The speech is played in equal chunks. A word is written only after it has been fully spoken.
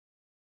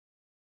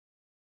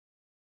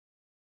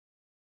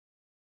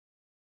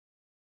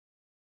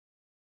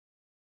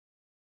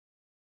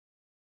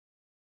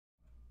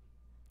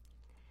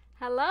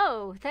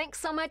Hello. Thanks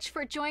so much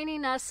for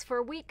joining us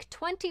for week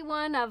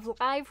 21 of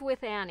Live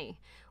with Annie.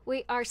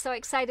 We are so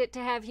excited to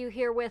have you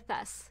here with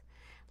us.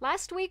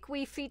 Last week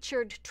we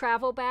featured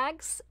travel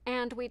bags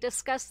and we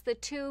discussed the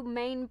two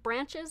main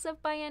branches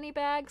of ByAnnie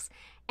bags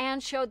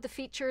and showed the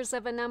features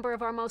of a number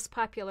of our most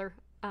popular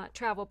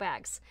travel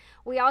bags.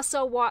 We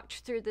also walked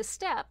through the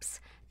steps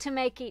to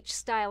make each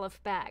style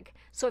of bag.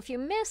 So if you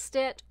missed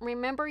it,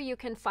 remember you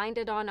can find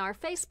it on our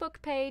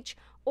Facebook page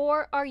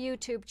or our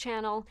YouTube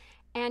channel,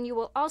 and you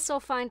will also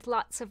find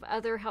lots of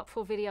other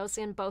helpful videos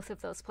in both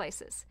of those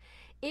places.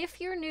 If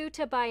you're new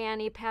to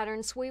ByAnnie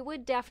patterns, we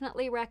would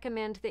definitely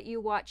recommend that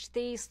you watch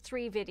these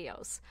three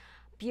videos: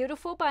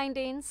 beautiful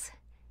bindings,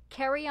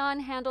 carry-on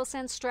handles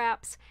and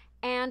straps,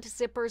 and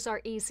zippers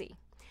are easy.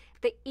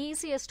 The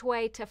easiest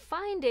way to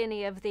find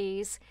any of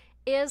these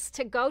is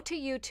to go to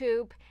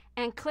YouTube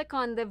and click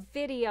on the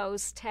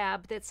videos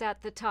tab that's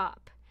at the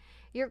top.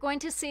 You're going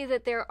to see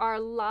that there are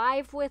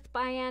Live with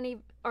ByAnnie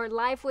or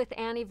Live with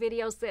Annie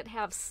videos that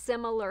have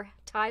similar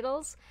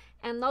titles,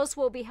 and those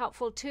will be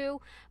helpful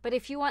too. But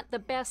if you want the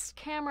best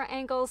camera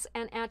angles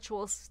and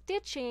actual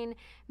stitching,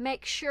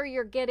 make sure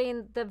you're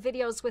getting the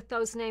videos with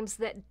those names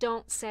that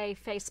don't say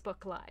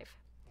Facebook Live.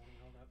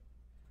 Hold up.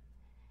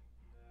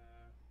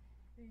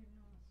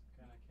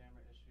 Kind of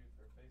camera issue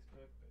for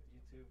Facebook, but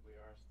YouTube we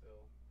are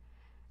still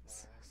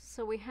live.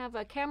 So we have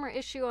a camera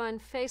issue on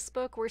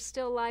Facebook. We're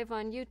still live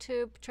on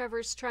YouTube.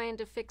 Trevor's trying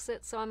to fix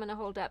it, so I'm going to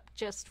hold up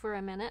just for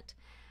a minute.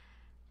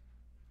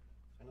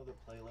 I know the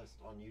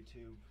playlist on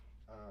YouTube,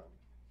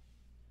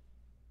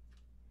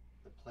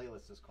 the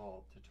playlist is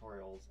called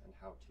Tutorials and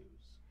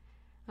How-Tos.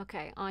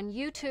 Okay, on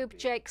YouTube,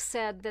 Jake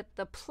said that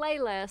the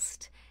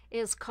playlist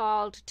is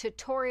called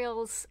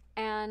Tutorials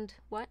and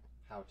what?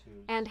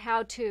 How-Tos. And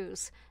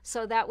How-Tos.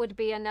 So that would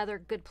be another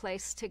good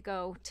place to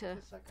go to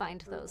find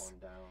those.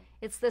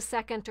 It's the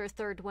second or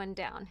third one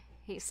down,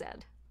 he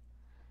said.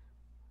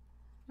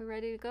 We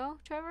ready to go,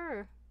 Trevor?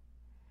 Or?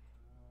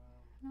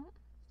 No? Not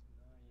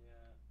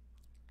yet.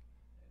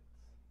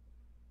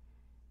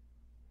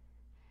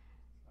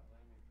 It's not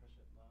letting me push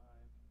it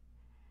live.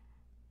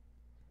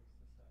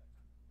 Just a sec.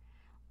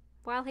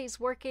 While he's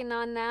working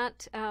on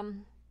that,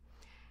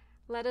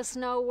 let us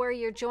know where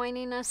you're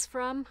joining us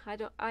from.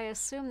 I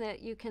assume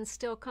that you can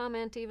still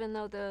comment even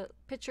though the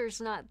picture's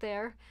not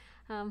there.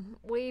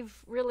 We've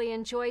really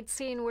enjoyed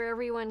seeing where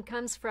everyone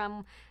comes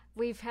from.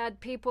 We've had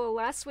people,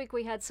 last week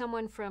we had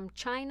someone from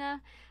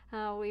China,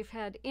 we've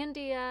had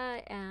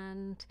India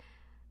and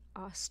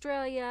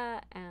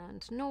Australia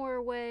and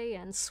Norway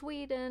and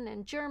Sweden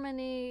and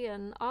Germany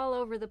and all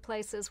over the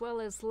place, as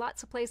well as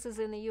lots of places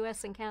in the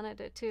US and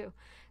Canada too.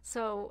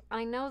 So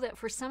I know that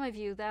for some of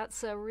you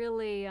that's a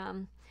really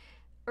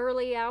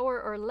early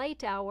hour or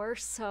late hour,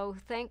 so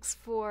thanks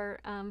for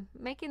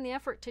making the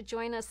effort to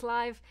join us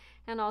live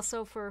and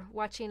also for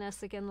watching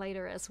us again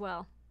later as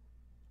well.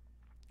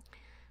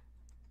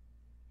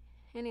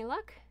 Any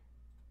luck?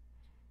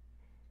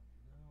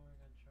 No, we're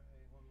gonna try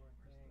one more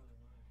thing.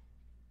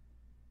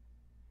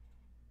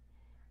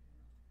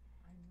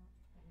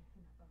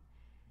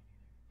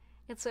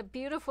 It's a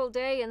beautiful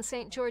day in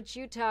St. George,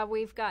 Utah.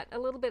 We've got a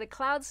little bit of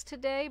clouds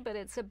today, but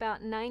it's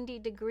about 90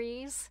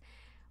 degrees.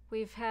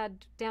 We've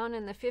had down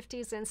in the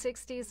 50s and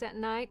 60s at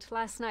night.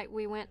 Last night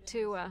we went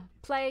to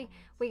play.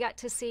 We got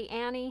to see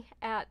Annie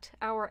at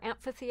our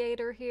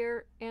amphitheater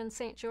here in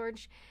St.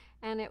 George,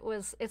 and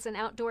it's an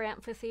outdoor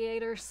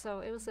amphitheater, so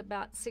it was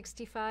about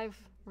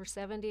 65 or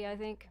 70, I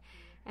think,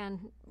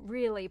 and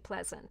really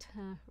pleasant,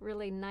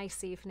 really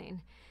nice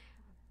evening.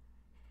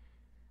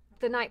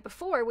 The night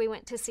before, we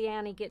went to see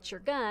Annie Get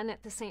Your Gun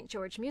at the St.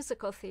 George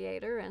Musical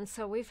Theater, and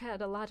so we've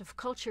had a lot of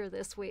culture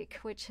this week,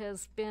 which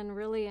has been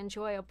really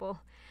enjoyable.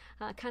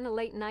 Kind of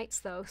late nights,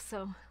 though,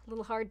 so a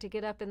little hard to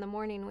get up in the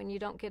morning when you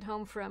don't get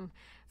home from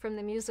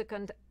the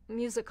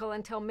musical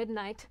until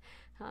midnight.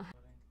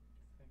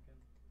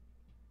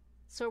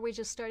 So are we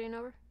just starting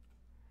over?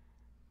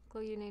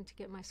 Chloe, you need to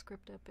get my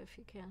script up if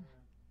you can.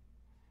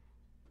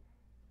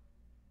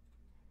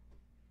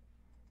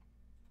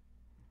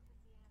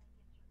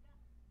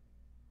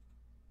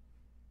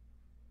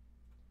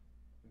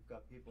 We've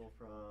got people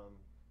from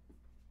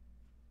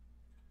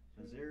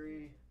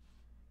Missouri.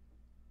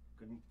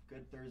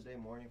 Good Thursday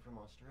morning from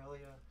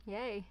Australia.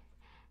 Yay.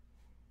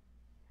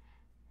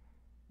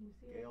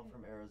 Gail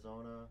from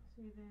Arizona.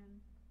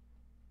 Sweden.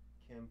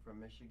 Kim from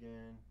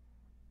Michigan.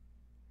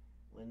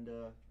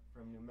 Linda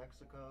from New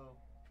Mexico.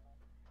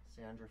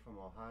 Sandra from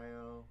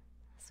Ohio.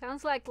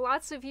 Sounds like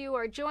lots of you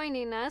are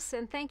joining us,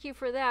 and thank you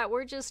for that.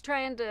 We're just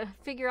trying to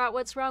figure out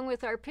what's wrong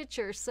with our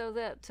picture so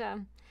that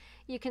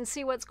you can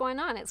see what's going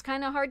on. It's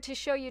kind of hard to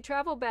show you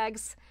travel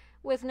bags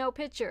with no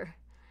picture.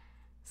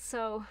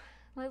 So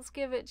let's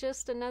give it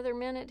just another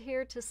minute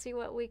here to see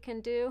what we can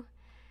do.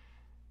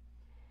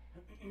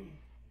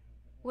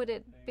 Would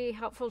it be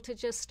helpful to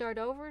just start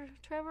over,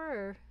 Trevor,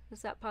 or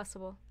is that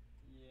possible?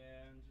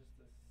 Yeah, in just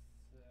a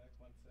sec,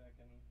 1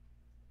 second.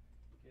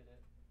 Get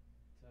it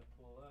to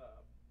pull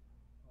up.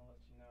 I'll let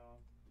you know.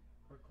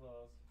 We're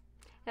close.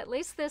 At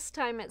least this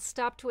time it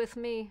stopped with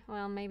me.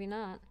 Well, maybe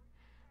not.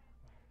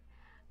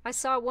 I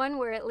saw one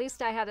where at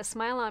least I had a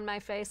smile on my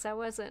face. I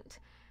wasn't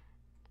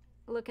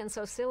looking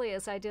so silly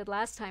as I did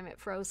last time it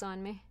froze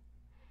on me.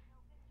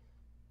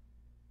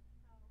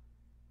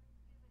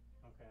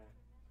 Okay.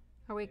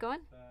 Are we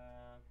going?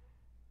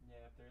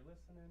 Yeah, if they're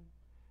listening,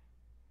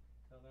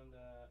 tell them to,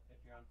 if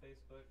you're on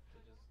Facebook, to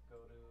just go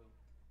to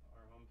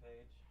our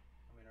homepage,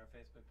 our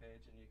Facebook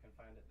page, and you can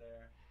find it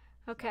there.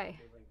 Okay.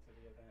 It's not linked to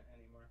the event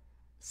anymore.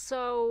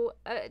 So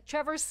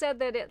Trevor said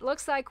that it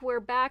looks like we're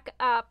back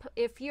up.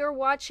 If you're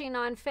watching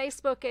on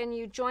Facebook and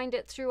you joined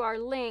it through our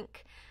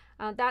link,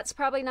 that's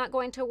probably not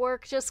going to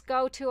work. Just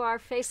go to our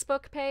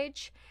Facebook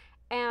page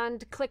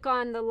and click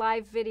on the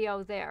live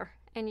video there,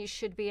 and you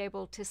should be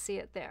able to see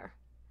it there.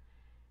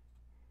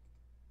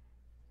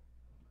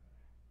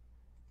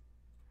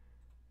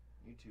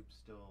 YouTube's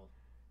still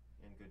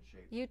in good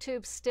shape.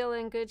 YouTube's still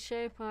in good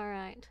shape? All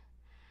right.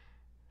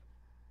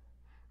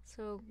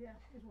 So, yeah,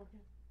 it's working.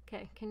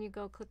 Okay, can you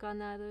go click on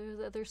that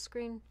other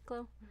screen,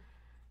 Chloe,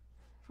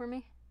 for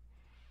me?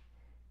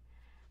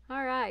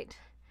 All right.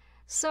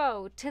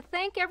 So, to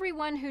thank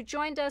everyone who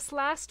joined us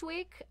last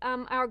week,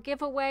 our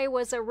giveaway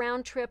was a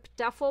round-trip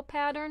duffel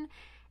pattern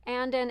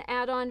and an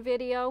add-on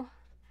video.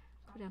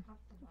 Go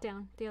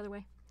down, the other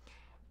way.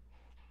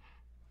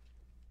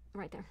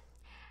 Right there.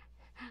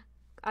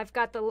 I've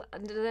got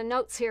the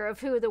notes here of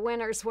who the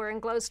winners were,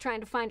 and Glow's trying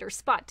to find her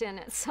spot in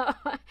it. So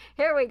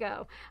here we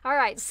go. All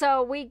right,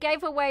 so we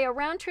gave away a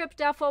round-trip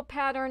duffel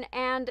pattern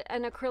and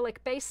an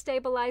acrylic base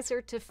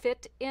stabilizer to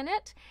fit in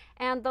it.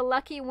 And the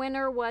lucky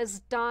winner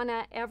was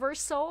Donna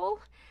Eversole.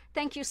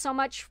 Thank you so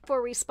much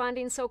for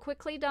responding so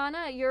quickly,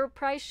 Donna. Your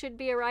prize should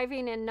be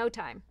arriving in no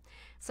time.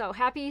 So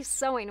happy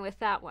sewing with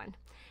that one.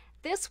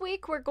 This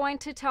week, we're going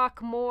to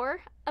talk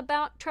more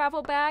about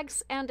travel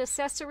bags and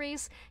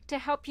accessories to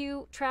help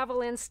you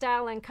travel in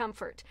style and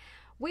comfort.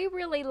 We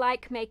really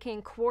like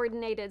making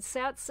coordinated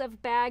sets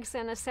of bags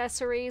and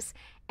accessories,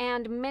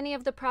 and many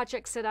of the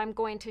projects that I'm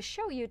going to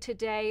show you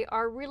today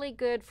are really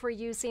good for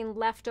using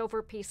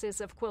leftover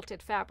pieces of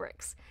quilted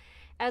fabrics.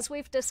 As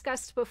we've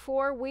discussed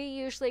before, we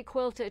usually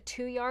quilt a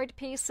 2-yard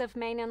piece of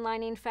main and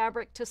lining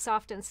fabric to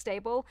soft and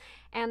stable,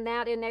 and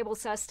that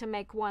enables us to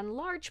make one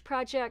large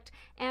project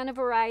and a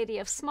variety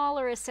of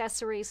smaller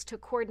accessories to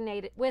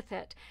coordinate it with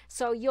it.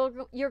 So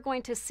you're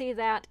going to see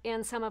that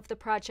in some of the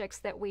projects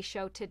that we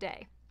show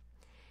today.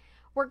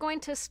 We're going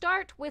to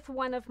start with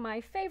one of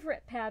my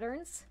favorite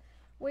patterns,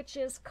 which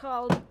is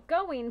called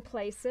Going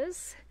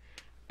Places,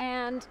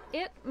 and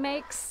it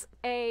makes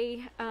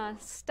a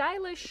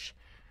stylish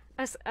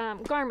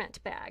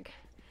garment bag.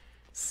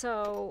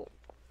 So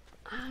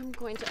I'm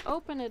going to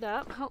open it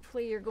up.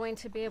 Hopefully you're going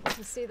to be able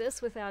to see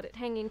this without it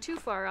hanging too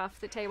far off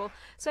the table.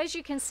 So as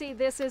you can see,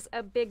 this is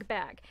a big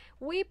bag.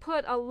 We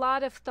put a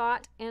lot of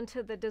thought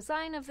into the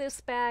design of this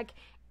bag,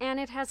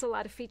 and it has a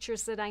lot of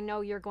features that I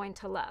know you're going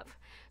to love.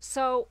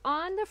 So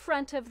on the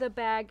front of the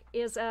bag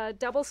is a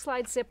double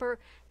slide zipper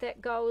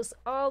that goes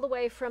all the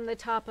way from the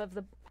top of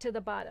to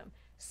the bottom.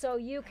 So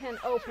you can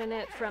open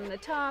it from the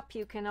top,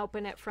 you can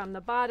open it from the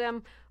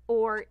bottom,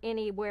 or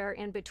anywhere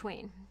in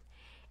between.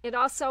 It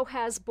also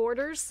has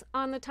borders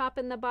on the top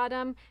and the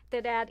bottom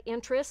that add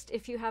interest.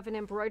 If you have an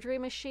embroidery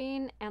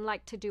machine and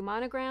like to do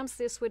monograms,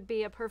 this would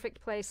be a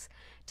perfect place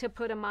to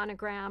put a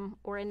monogram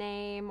or a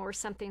name or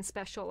something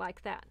special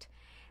like that.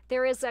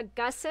 There is a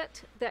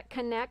gusset that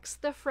connects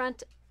the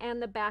front and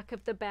the back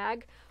of the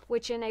bag,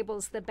 which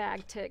enables the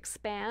bag to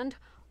expand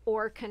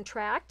or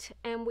contract,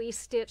 and we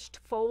stitched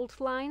fold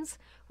lines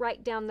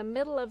right down the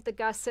middle of the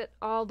gusset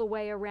all the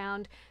way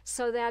around,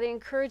 so that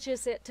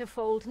encourages it to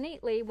fold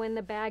neatly when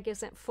the bag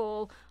isn't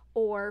full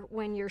or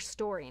when you're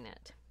storing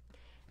it.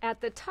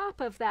 At the top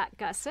of that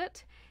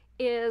gusset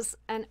is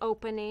an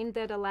opening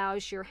that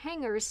allows your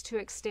hangers to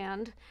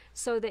extend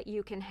so that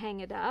you can hang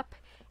it up,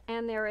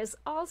 and there is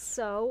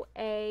also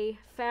a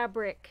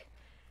fabric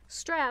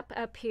strap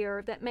up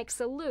here that makes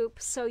a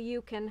loop so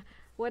you can,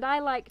 what I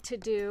like to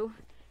do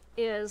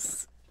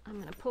is,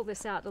 I'm going to pull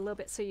this out a little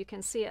bit so you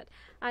can see it.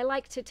 I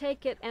like to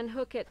take it and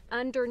hook it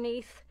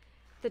underneath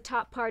the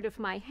top part of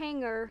my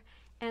hanger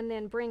and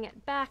then bring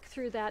it back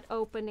through that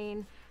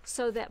opening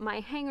so that my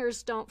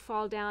hangers don't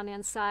fall down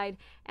inside.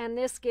 And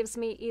this gives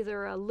me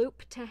either a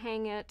loop to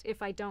hang it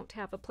if I don't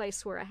have a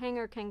place where a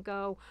hanger can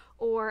go,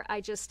 or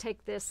I just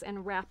take this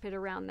and wrap it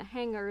around the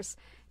hangers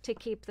to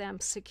keep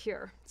them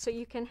secure. So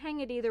you can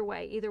hang it either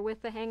way, either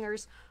with the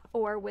hangers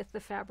or with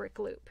the fabric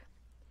loop.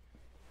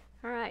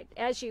 All right,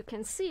 as you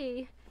can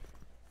see,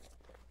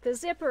 the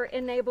zipper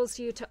enables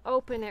you to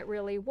open it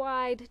really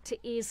wide to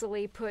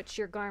easily put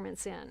your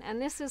garments in.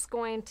 And this is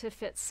going to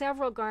fit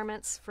several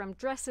garments, from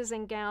dresses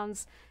and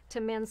gowns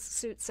to men's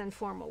suits and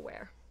formal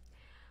wear.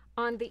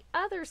 On the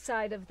other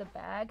side of the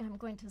bag, I'm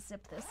going to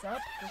zip this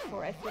up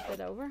before I flip it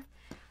over.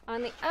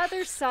 On the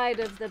other side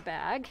of the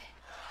bag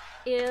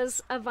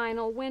is a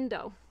vinyl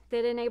window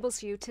that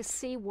enables you to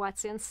see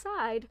what's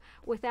inside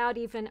without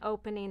even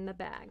opening the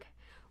bag.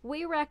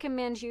 We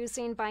recommend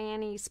using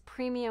ByAnnie's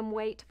premium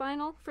weight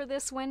vinyl for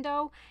this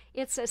window.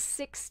 It's a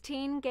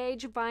 16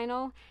 gauge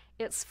vinyl.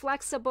 It's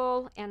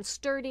flexible and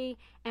sturdy,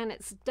 and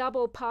it's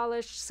double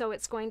polished, so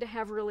it's going to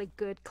have really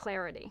good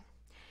clarity.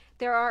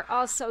 There are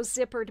also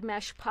zippered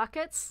mesh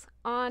pockets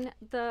on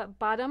the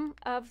bottom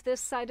of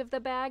this side of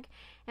the bag,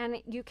 and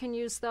you can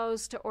use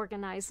those to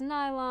organize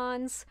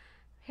nylons,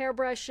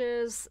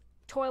 hairbrushes,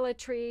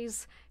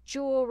 toiletries,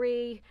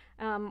 jewelry,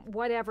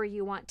 whatever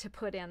you want to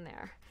put in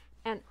there.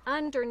 And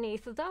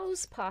underneath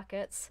those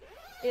pockets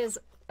is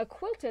a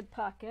quilted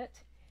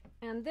pocket,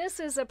 and this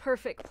is a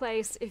perfect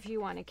place if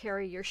you want to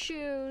carry your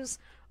shoes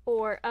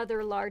or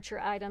other larger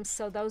items,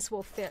 so those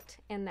will fit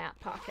in that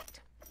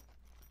pocket.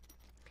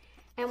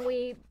 And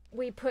we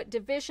put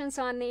divisions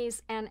on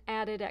these and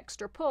added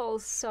extra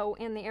pulls, so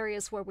in the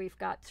areas where we've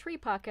got 3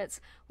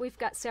 pockets, we've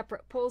got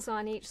separate pulls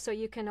on each, so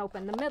you can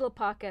open the middle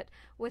pocket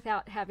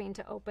without having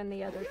to open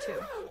the other 2.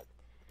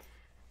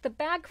 The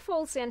bag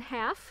folds in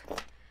half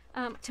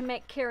to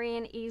make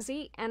carrying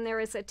easy, and there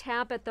is a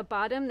tab at the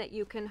bottom that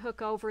you can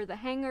hook over the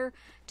hanger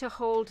to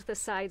hold the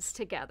sides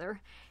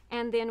together.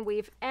 And then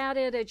we've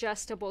added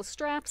adjustable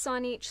straps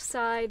on each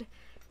side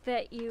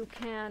that you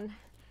can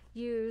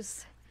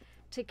use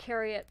to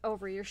carry it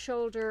over your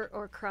shoulder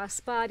or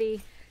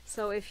crossbody.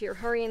 So if you're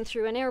hurrying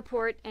through an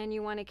airport and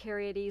you want to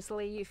carry it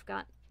easily, you've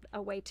got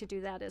a way to do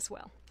that as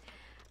well.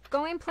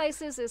 Going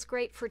places is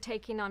great for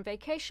taking on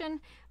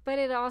vacation, but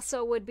it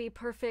also would be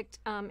perfect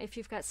if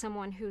you've got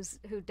someone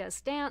who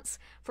does dance,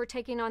 for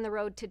taking on the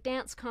road to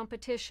dance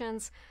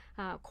competitions,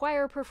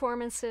 choir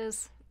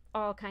performances,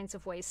 all kinds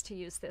of ways to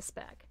use this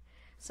bag.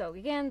 So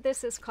again,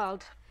 this is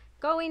called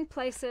Going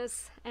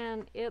Places,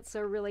 and it's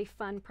a really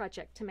fun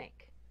project to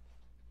make.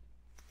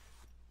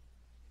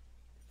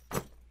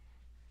 I'm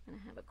gonna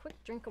have a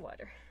quick drink of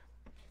water.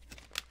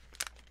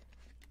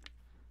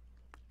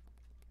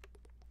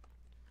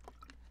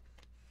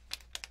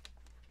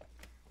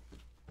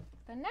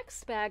 The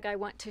next bag I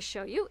want to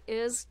show you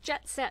is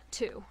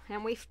Pt.2,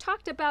 and we've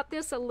talked about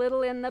this a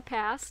little in the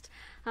past,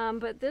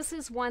 but this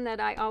is one that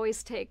I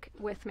always take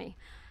with me.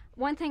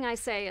 One thing I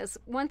say is,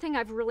 one thing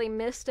I've really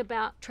missed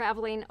about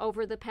traveling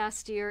over the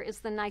past year is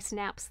the nice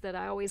naps that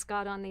I always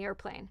got on the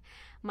airplane.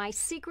 My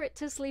secret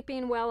to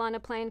sleeping well on a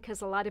plane,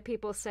 because a lot of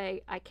people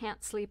say I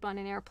can't sleep on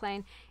an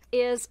airplane,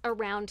 is a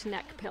round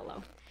neck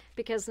pillow.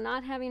 Because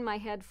not having my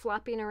head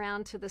flopping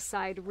around to the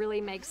side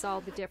really makes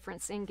all the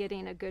difference in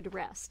getting a good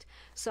rest.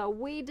 So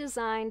we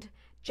designed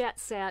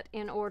JetSet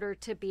in order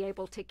to be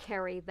able to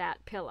carry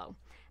that pillow.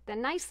 The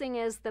nice thing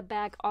is the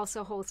bag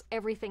also holds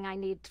everything I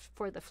need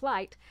for the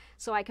flight,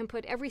 so I can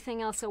put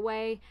everything else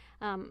away,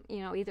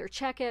 either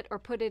check it or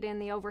put it in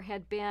the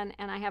overhead bin,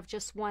 and I have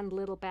just one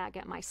little bag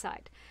at my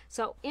side.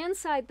 So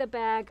inside the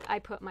bag, I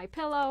put my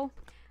pillow,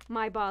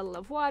 my bottle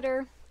of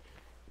water.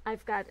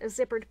 I've got a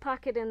zippered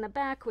pocket in the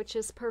back, which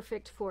is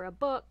perfect for a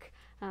book,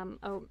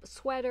 a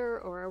sweater,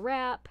 or a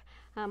wrap.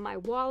 My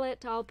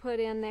wallet I'll put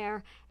in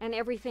there, and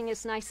everything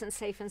is nice and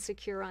safe and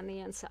secure on the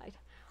inside.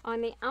 On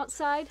the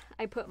outside,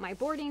 I put my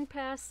boarding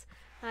pass.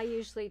 I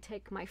usually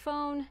take my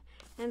phone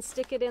and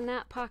stick it in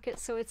that pocket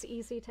so it's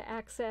easy to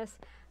access.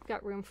 I've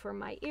got room for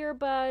my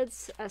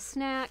earbuds, a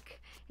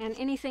snack, and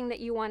anything that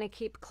you want to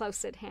keep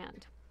close at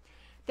hand.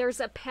 There's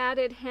a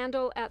padded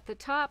handle at the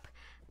top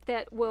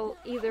that will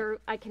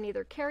I can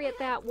either carry it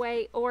that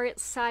way, or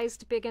it's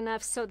sized big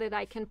enough so that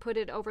I can put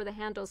it over the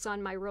handles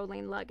on my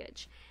rolling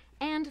luggage.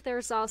 And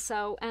there's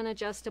also an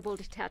adjustable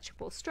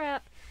detachable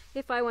strap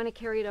if I want to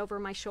carry it over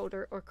my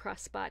shoulder or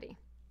crossbody.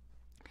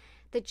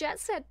 The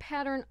JetSet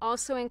pattern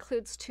also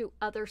includes 2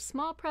 other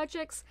small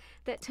projects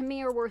that to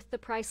me are worth the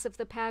price of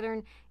the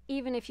pattern,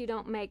 even if you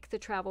don't make the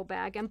travel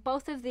bag, and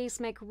both of these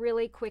make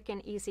really quick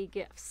and easy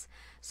gifts.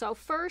 So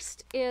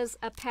first is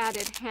a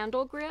padded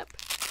handle grip,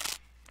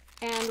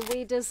 and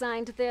we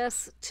designed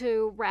this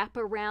to wrap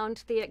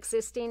around the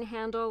existing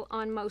handle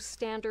on most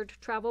standard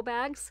travel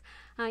bags.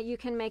 You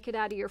can make it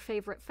out of your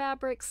favorite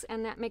fabrics,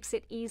 and that makes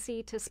it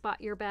easy to spot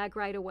your bag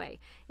right away.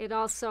 It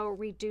also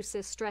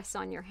reduces stress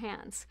on your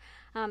hands.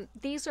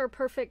 These are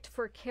perfect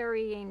for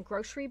carrying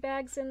grocery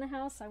bags in the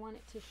house. I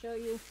wanted to show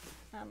you.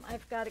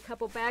 I've got a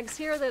couple bags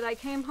here that I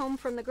came home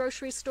from the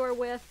grocery store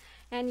with,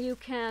 and you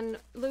can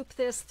loop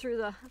this through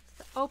the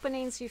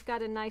openings. You've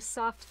got a nice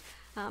soft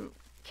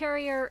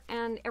carrier,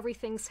 and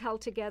everything's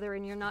held together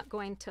and you're not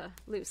going to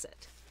lose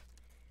it.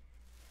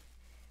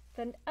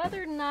 The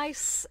other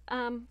nice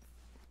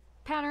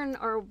pattern,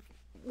 or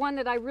one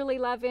that I really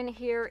love in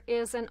here,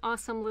 is an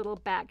awesome little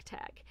bag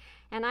tag.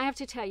 And I have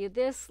to tell you,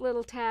 this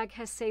little tag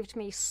has saved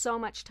me so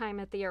much time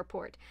at the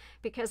airport,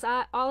 because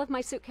all of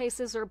my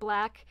suitcases are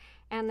black,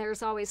 and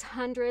there's always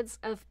hundreds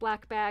of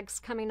black bags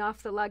coming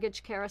off the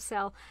luggage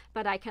carousel,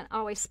 but I can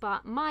always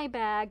spot my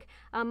bag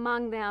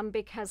among them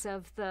because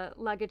of the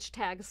luggage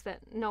tags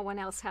that no one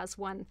else has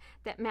one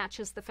that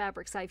matches the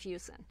fabrics I've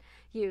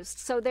used.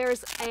 So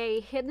there's a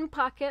hidden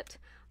pocket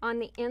on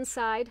the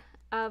inside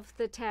of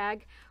the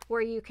tag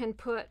where you can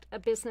put a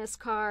business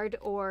card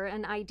or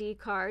an ID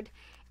card.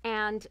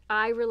 And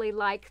I really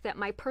like that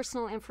my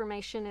personal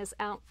information is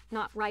out,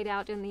 not right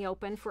out in the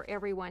open for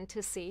everyone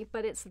to see,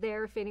 but it's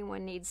there if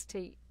anyone needs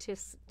to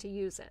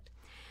use it.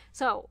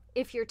 So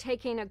if you're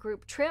taking a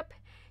group trip,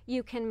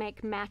 You can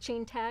make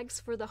matching tags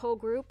for the whole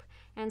group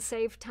and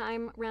save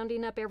time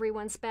rounding up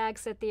everyone's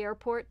bags at the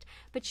airport.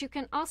 But you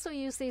can also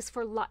use these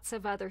for lots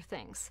of other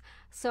things.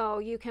 So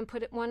you can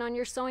put one on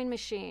your sewing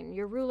machine,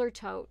 your ruler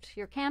tote,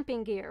 your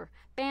camping gear,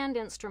 band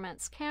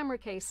instruments, camera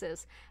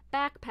cases,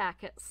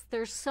 backpackets.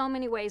 There's so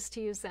many ways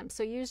to use them.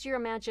 So use your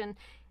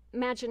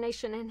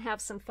imagination and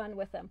have some fun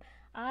with them.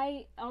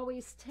 I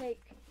always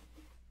take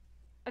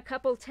a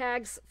couple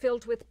tags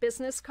filled with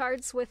business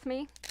cards with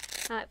me.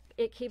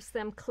 It keeps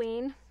them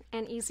clean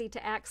and easy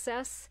to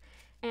access.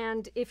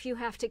 And if you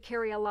have to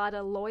carry a lot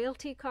of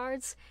loyalty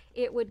cards,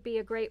 it would be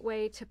a great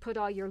way to put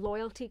all your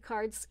loyalty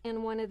cards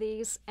in one of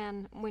these.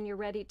 And when you're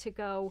ready to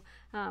go,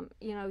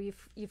 you know,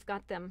 you've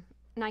got them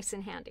nice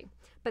and handy.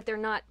 But they're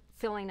not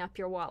filling up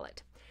your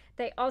wallet.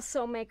 They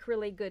also make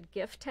really good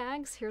gift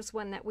tags. Here's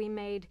one that we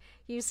made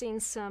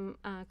using some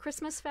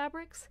Christmas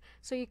fabrics.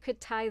 So you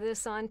could tie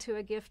this onto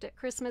a gift at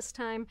Christmas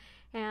time,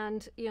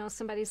 and you know,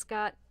 somebody's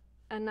got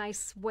a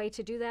nice way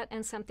to do that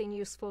and something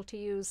useful to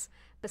use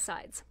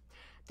besides.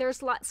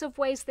 There's lots of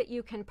ways that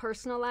you can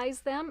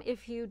personalize them.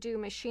 If you do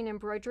machine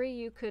embroidery,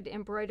 you could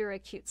embroider a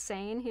cute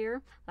saying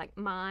here, like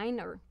mine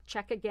or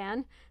check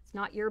again. It's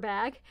not your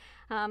bag.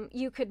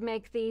 You could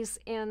make these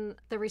in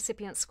the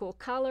recipient's school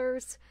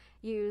colors,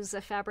 use a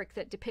fabric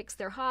that depicts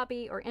their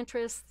hobby or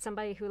interest.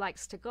 Somebody who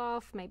likes to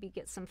golf, maybe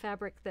get some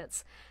fabric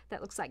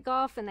that looks like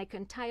golf and they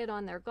can tie it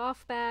on their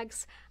golf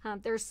bags.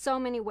 There's so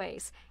many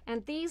ways.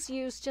 And these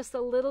use just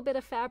a little bit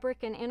of fabric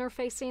and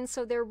interfacing,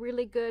 so they're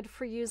really good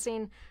for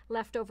using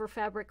leftover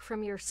fabric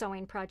from your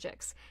sewing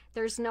projects.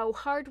 There's no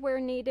hardware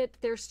needed.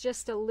 There's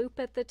just a loop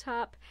at the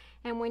top,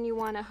 and when you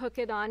want to hook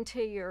it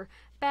onto your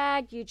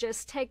bag, you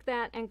just take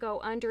that and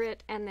go under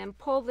it and then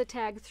pull the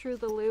tag through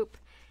the loop,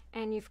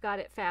 and you've got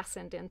it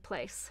fastened in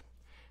place.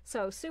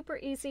 So super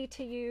easy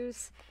to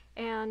use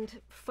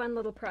and fun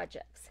little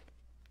projects.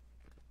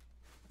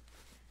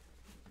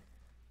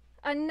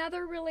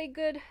 Another really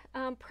good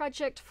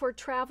project for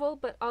travel,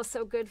 but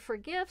also good for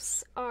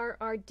gifts, are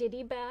our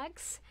ditty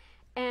bags.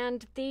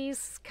 And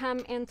these come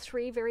in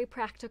 3 very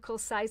practical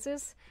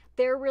sizes.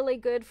 They're really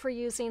good for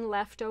using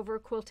leftover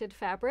quilted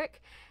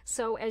fabric.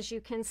 So as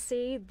you can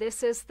see,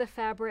 this is the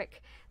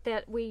fabric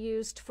that we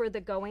used for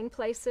the going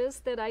places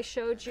that I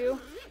showed you.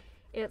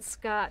 It's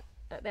got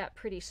that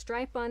pretty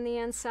stripe on the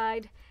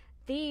inside.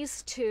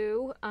 These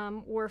 2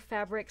 were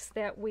fabrics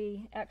that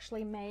we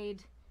actually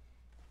made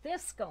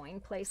this going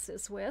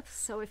places with.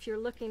 So if you're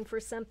looking for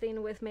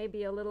something with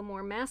maybe a little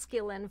more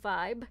masculine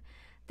vibe,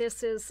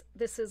 this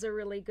is a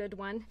really good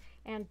one.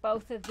 And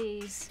both of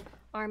these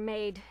are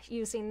made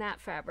using that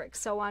fabric.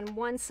 So on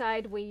one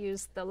side we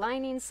used the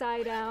lining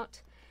side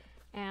out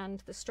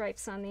and the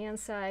stripes on the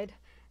inside.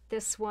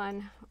 This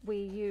one we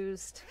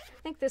used,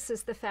 I think this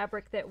is the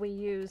fabric that we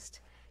used,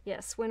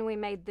 yes, when we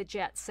made the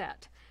jet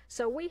set.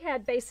 So we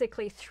had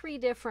basically 3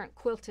 different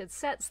quilted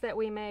sets that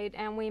we made,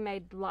 and we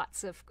made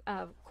lots of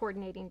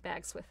coordinating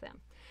bags with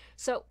them.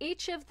 So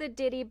each of the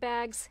ditty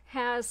bags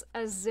has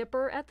a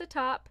zipper at the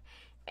top.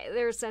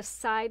 There's a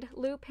side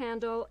loop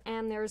handle,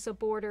 and there's a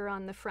border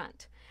on the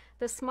front.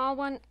 The small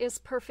one is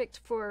perfect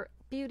for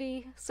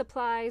beauty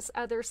supplies,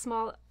 other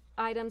small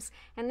items,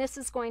 and this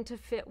is going to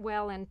fit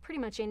well in pretty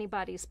much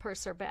anybody's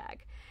purse or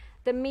bag.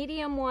 The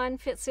medium one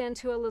fits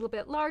into a little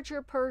bit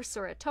larger purse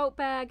or a tote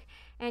bag,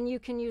 and you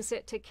can use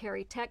it to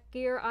carry tech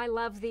gear. I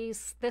love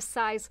this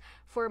size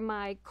for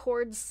my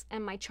cords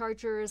and my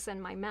chargers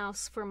and my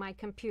mouse for my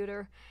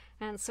computer,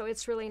 and so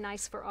it's really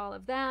nice for all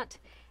of that.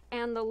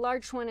 And the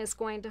large one is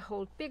going to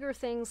hold bigger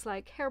things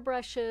like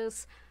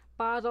hairbrushes,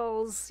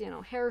 bottles, you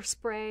know,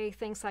 hairspray,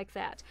 things like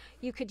that.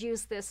 You could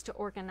use this to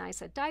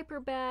organize a diaper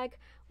bag,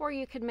 or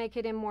you could make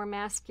it in more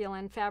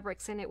masculine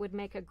fabrics, and it would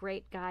make a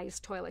great guy's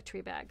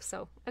toiletry bag.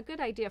 So a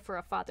good idea for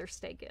a Father's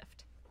Day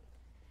gift.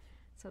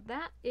 So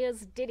that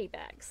is ditty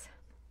bags.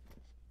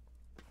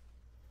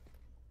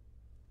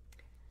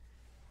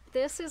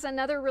 This is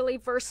another really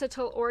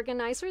versatile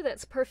organizer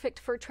that's perfect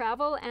for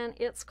travel, and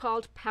it's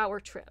called Power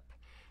Trip.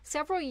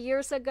 Several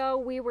years ago,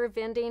 we were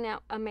vending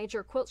at a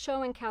major quilt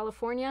show in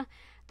California.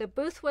 The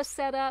booth was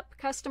set up,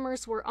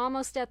 customers were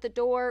almost at the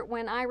door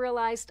when I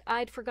realized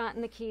I'd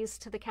forgotten the keys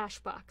to the cash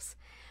box,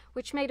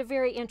 which made a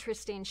very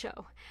interesting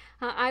show.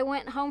 I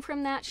went home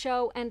from that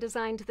show and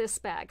designed this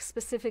bag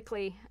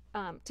specifically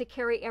to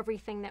carry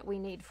everything that we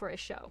need for a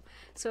show.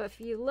 So if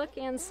you look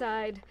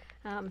inside,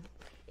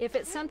 if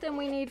it's something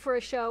we need for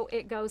a show,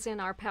 it goes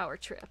in our Power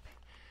Trip.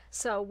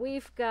 So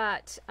we've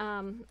got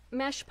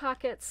mesh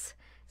pockets,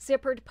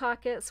 zippered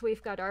pockets,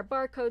 we've got our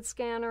barcode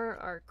scanner,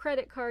 our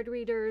credit card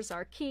readers,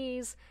 our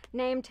keys,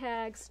 name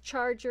tags,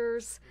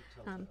 chargers,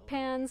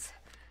 pens,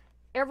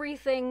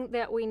 everything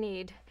that we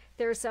need.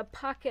 There's a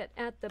pocket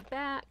at the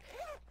back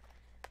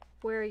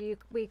where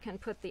we can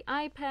put the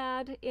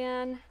iPad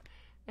in,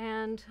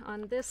 and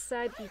on this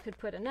side you could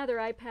put another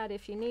iPad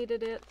if you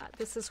needed it.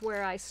 This is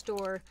where I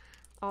store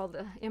all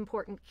the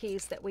important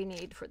keys that we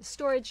need for the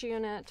storage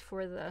unit,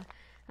 for the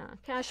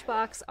cash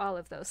box, all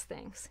of those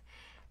things.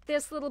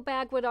 This little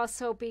bag would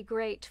also be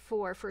great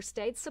for first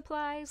aid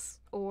supplies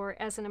or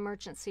as an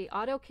emergency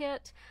auto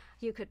kit.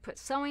 You could put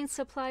sewing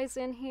supplies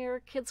in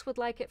here. Kids would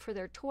like it for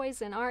their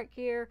toys and art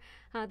gear.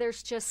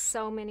 There's just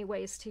so many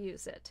ways to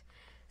use it.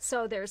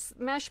 So there's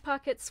mesh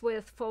pockets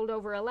with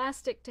fold-over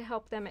elastic to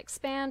help them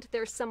expand.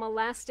 There's some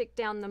elastic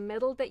down the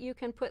middle that you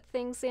can put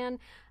things in.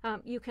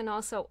 You can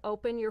also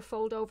open your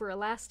fold-over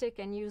elastic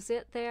and use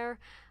it there,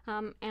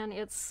 and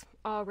it's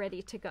all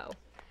ready to go.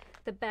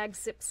 The bag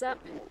zips up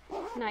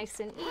nice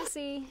and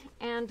easy,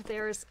 and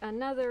there's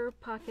another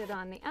pocket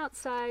on the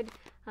outside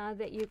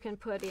that you can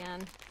put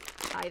in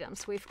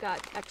items. We've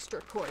got extra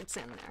cords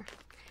in there.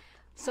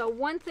 So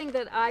one thing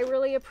that I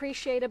really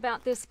appreciate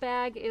about this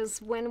bag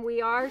is when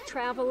we are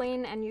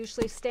traveling and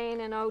usually staying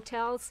in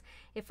hotels,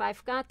 if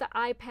I've got the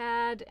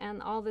iPad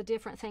and all the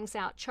different things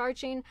out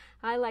charging,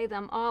 I lay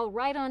them all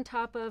right on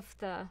top of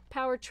the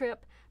power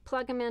trip,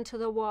 plug them into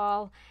the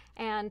wall,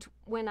 and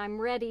when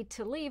I'm ready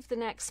to leave the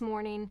next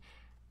morning,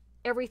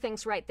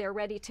 everything's right there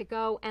ready to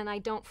go, and I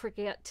don't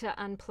forget to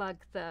unplug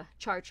the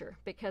charger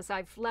because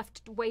I've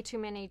left way too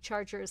many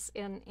chargers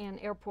in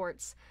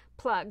airports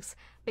plugs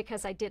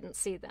because I didn't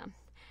see them.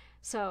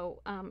 So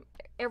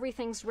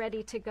everything's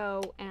ready to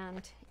go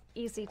and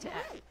easy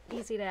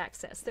to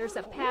access. There's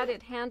a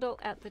padded handle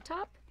at the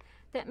top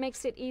that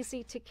makes it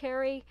easy to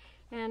carry,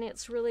 and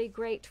it's really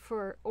great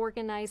for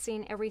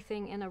organizing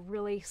everything in a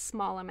really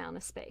small amount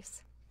of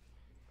space.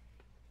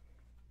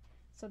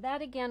 So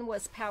that again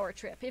was Power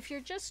Trip. If you're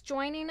just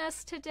joining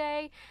us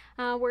today,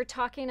 we're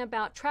talking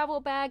about travel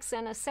bags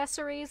and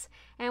accessories,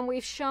 and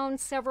we've shown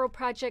several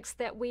projects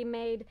that we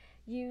made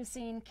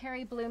using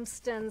Carrie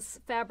Bloomston's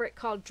fabric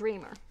called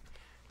Dreamer.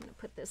 I'm going to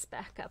put this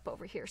back up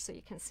over here so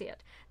you can see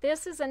it.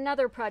 This is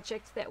another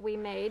project that we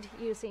made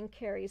using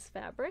Carrie's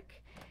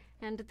fabric,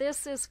 and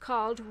this is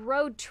called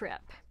Road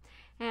Trip.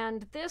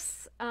 And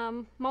this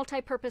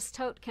multi-purpose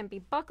tote can be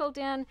buckled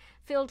in,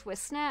 filled with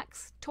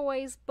snacks,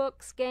 toys,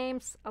 books,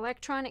 games,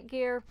 electronic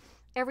gear,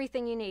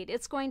 everything you need.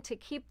 It's going to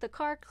keep the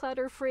car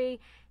clutter-free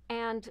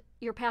and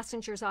your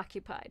passengers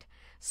occupied.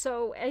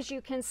 So as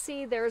you can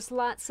see, there's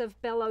lots of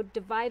bellowed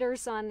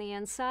dividers on the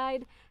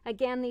inside.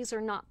 Again, these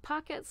are not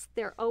pockets.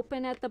 They're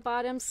open at the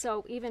bottom,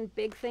 so even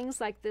big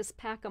things like this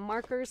pack of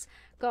markers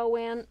go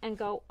in and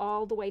go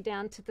all the way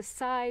down to the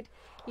side.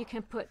 You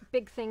can put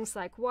big things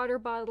like water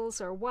bottles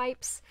or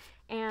wipes,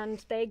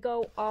 and they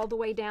go all the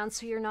way down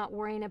so you're not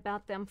worrying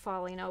about them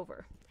falling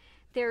over.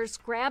 There's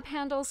grab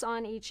handles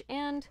on each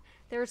end.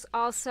 There's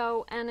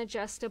also an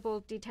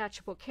adjustable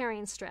detachable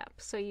carrying strap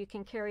so you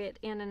can carry it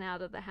in and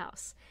out of the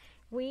house.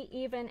 We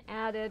even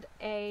added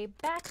a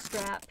back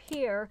strap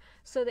here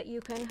so that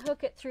you can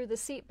hook it through the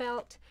seat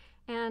belt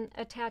and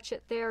attach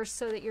it there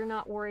so that you're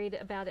not worried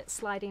about it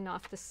sliding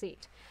off the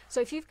seat. So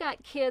if you've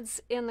got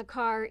kids in the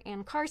car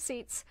in car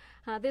seats,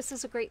 this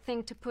is a great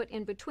thing to put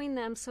in between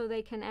them so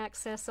they can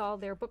access all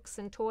their books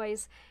and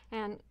toys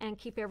and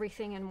keep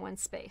everything in one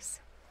space.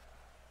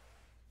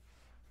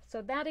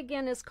 So that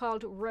again is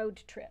called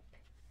Road Trip.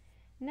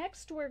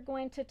 Next we're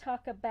going to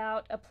talk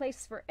about a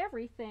place for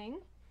everything.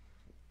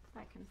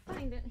 If I can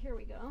find it, here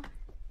we go.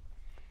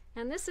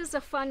 And this is a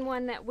fun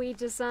one that we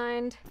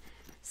designed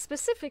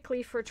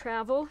specifically for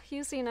travel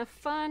using a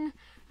fun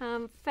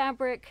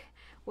fabric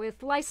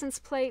with license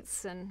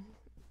plates and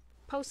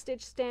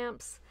postage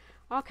stamps,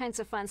 all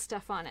kinds of fun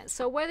stuff on it.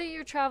 So whether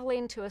you're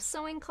traveling to a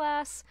sewing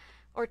class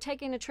or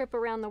taking a trip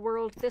around the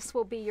world, this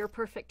will be your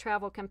perfect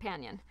travel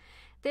companion.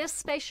 This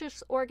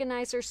spacious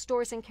organizer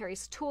stores and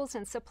carries tools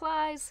and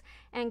supplies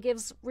and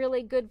gives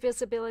really good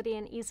visibility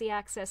and easy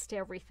access to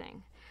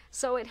everything.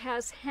 So it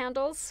has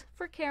handles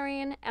for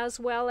carrying as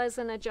well as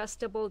an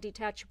adjustable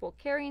detachable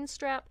carrying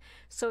strap.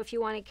 So if you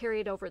want to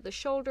carry it over the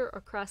shoulder or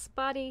cross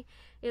body,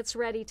 it's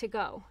ready to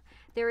go.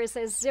 There is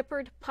a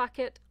zippered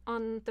pocket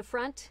on the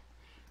front,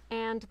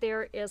 and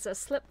there is a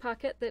slip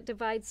pocket that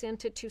divides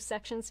into two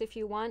sections if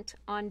you want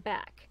on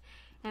back.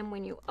 And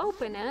when you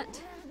open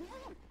it,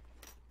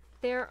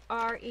 there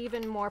are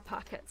even more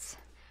pockets.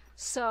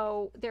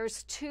 So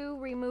there's two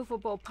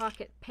removable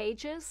pocket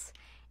pages,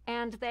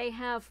 and they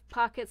have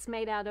pockets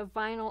made out of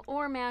vinyl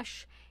or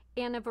mesh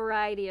in a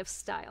variety of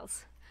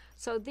styles.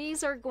 So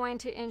these are going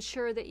to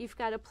ensure that you've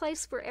got a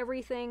place for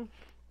everything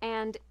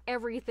and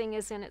everything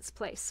is in its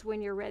place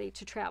when you're ready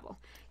to travel.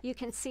 You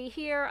can see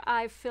here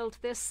I've filled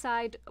this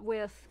side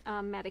with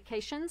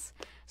medications.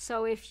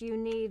 So if you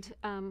need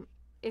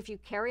if you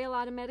carry a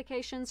lot of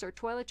medications or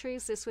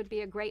toiletries, this would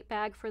be a great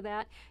bag for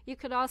that. You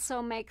could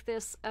also make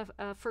this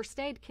a first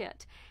aid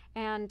kit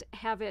and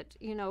have it,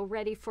 you know,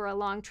 ready for a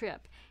long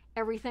trip.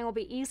 Everything will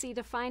be easy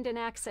to find and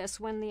access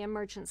when the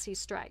emergency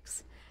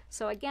strikes.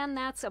 So again,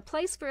 that's a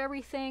place for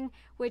everything,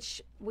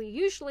 which we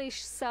usually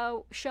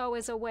show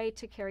as a way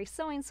to carry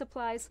sewing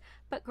supplies,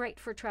 but great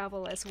for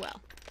travel as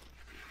well.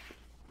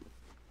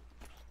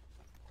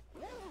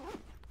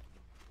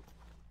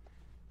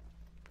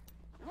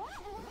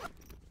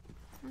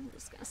 I'm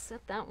just going to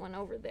set that one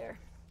over there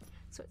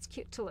so it's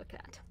cute to look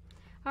at.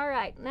 All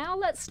right, now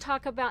let's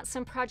talk about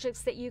some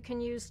projects that you can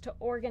use to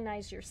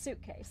organize your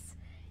suitcase.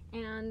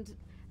 And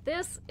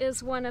this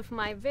is one of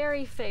my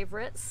very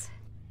favorites.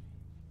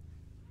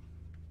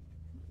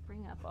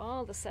 Bring up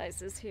all the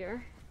sizes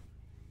here.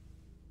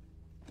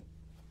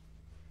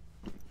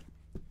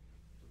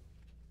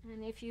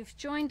 And if you've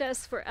joined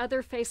us for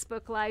other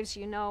Facebook Lives,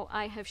 you know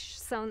I have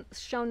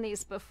shown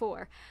these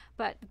before.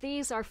 But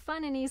these are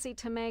fun and easy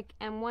to make,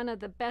 and one of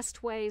the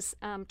best ways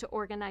to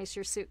organize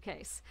your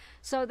suitcase.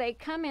 So they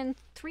come in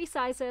 3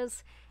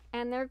 sizes,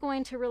 and they're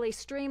going to really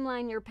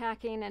streamline your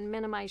packing and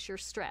minimize your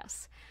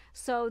stress.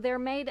 So they're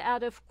made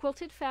out of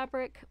quilted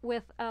fabric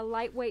with a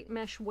lightweight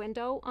mesh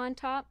window on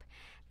top.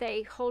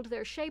 They hold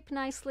their shape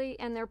nicely,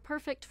 and they're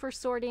perfect for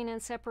sorting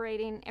and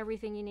separating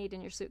everything you need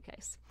in your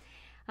suitcase.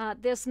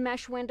 This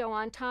mesh window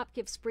on top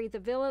gives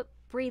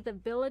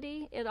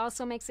breathability. It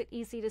also makes it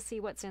easy to see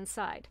what's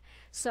inside.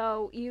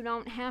 So you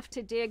don't have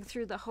to dig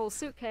through the whole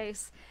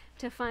suitcase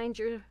to find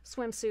your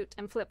swimsuit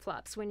and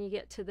flip-flops when you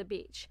get to the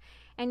beach.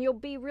 And you'll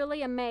be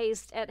really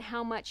amazed at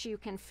how much you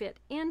can fit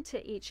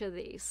into each of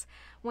these.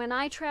 When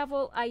I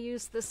travel, I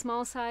use the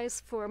small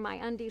size for my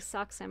undies,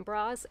 socks, and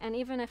bras, and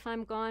even if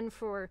I'm gone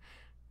for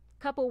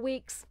a couple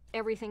weeks,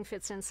 everything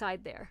fits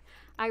inside there.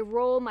 I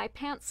roll my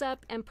pants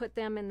up and put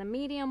them in the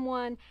medium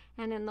one,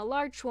 and in the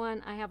large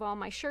one I have all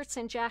my shirts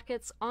and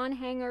jackets on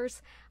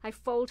hangers. I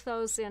fold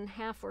those in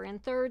half or in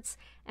thirds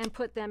and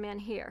put them in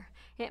here.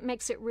 It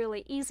makes it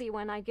really easy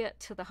when I get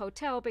to the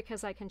hotel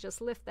because I can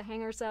just lift the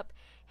hangers up,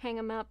 hang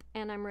them up,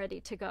 and I'm ready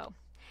to go.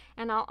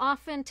 And I'll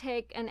often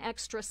take an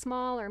extra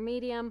small or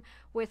medium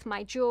with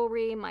my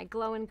jewelry, my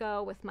glow and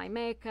go, with my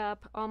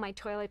makeup, all my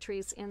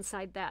toiletries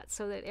inside that,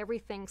 so that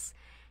everything's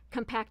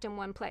compact in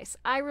one place.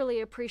 I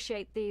really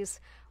appreciate these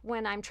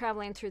when I'm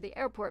traveling through the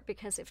airport,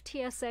 because if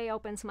TSA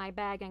opens my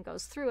bag and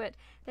goes through it,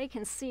 they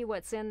can see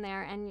what's in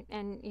there, and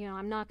you know,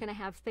 I'm not going to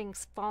have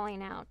things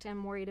falling out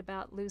and worried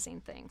about losing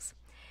things.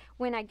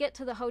 When I get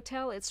to the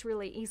hotel, it's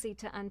really easy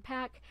to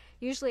unpack.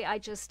 Usually I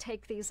just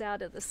take these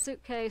out of the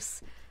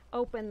suitcase,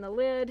 open the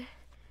lid,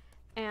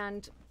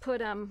 and put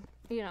them,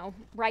 you know,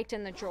 right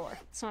in the drawer.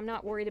 So I'm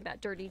not worried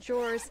about dirty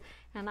drawers,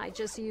 and I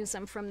just use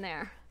them from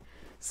there.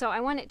 So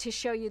I wanted to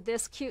show you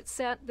this cute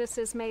set. This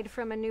is made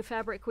from a new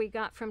fabric we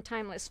got from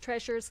Timeless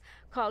Treasures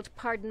called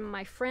Pardon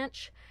My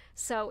French.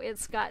 So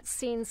it's got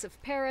scenes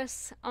of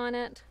Paris on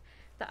it,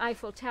 the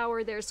Eiffel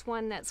Tower. There's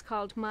one that's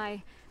called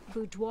My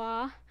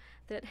Boudoir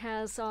that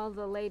has all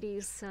the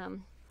ladies,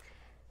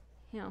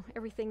 you know,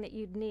 everything that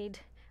you'd need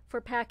for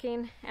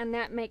packing, and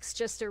that makes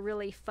just a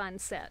really fun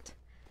set.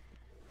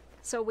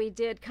 So we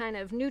did kind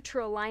of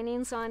neutral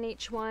linings on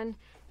each one,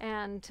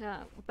 and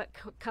but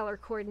color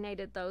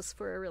coordinated those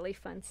for a really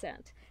fun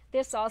set.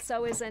 This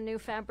also is a new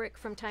fabric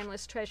from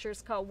Timeless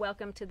Treasures called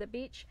Welcome to the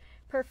Beach,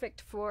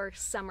 perfect for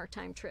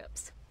summertime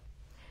trips.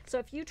 So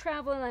if you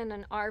travel in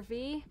an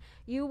RV,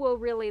 you will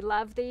really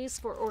love these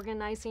for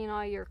organizing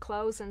all your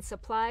clothes and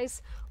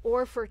supplies,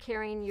 or for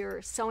carrying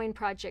your sewing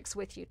projects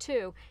with you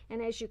too.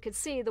 And as you can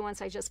see, the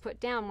ones I just put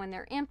down, when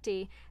they're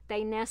empty,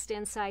 they nest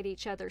inside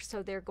each other,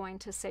 so they're going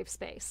to save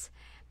space.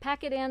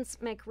 Packet-ins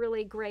make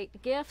really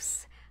great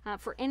gifts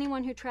for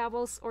anyone who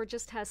travels or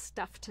just has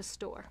stuff to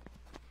store.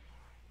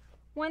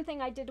 One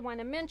thing I did want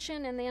to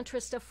mention, in the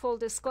interest of full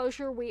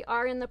disclosure, we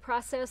are in the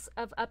process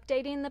of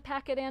updating the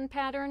packet-in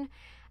pattern.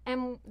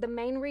 And the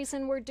main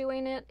reason we're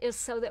doing it is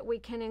so that we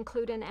can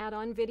include an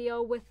add-on video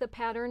with the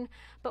pattern.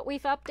 But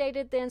we've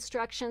updated the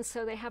instructions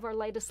so they have our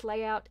latest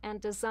layout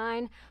and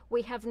design.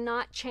 We have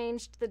not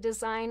changed the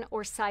design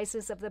or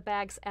sizes of the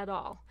bags at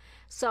all.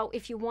 So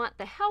if you want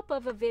the help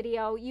of a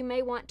video, you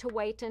may want to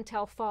wait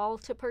until fall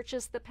to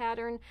purchase the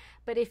pattern.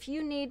 But if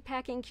you need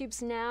packing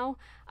cubes now,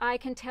 I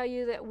can tell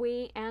you that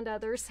we and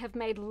others have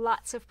made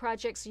lots of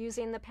projects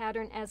using the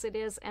pattern as it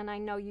is, and I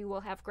know you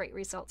will have great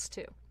results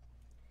too.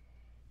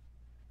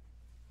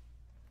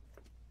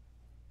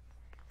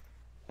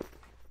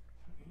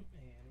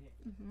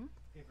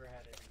 Have you ever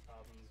had any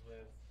problems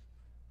with,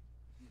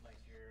 like,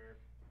 your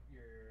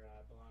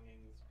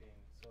belongings being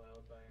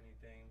soiled by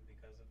anything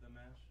because of the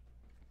mesh?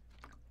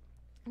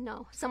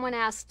 No. Someone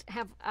asked,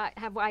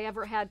 have I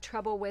ever had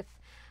trouble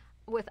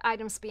with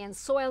items being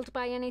soiled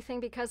by anything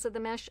because of the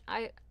mesh?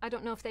 I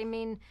don't know if they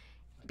mean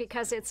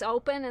because it's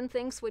open and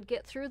things would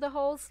get through the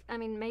holes. I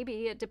mean,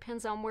 maybe it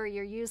depends on where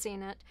you're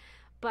using it,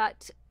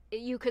 but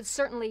you could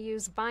certainly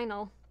use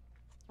vinyl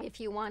if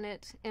you want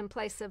it in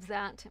place of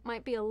that. It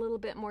might be a little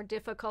bit more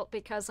difficult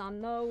because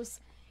on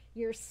those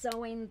you're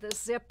sewing the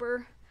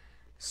zipper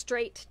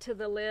straight to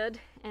the lid,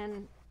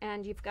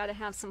 and you've got to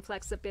have some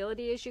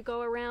flexibility as you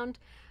go around.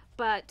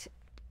 But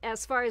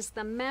as far as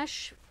the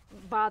mesh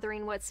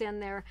bothering what's in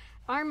there,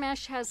 our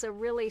mesh has a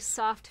really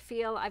soft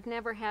feel. I've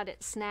never had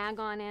it snag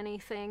on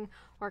anything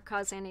or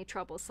cause any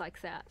troubles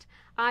like that.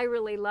 I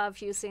really love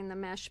using the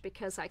mesh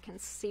because I can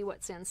see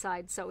what's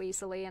inside so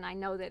easily, and I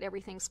know that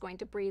everything's going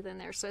to breathe in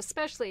there. So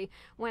especially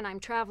when I'm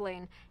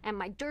traveling and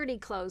my dirty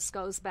clothes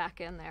goes back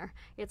in there,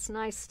 it's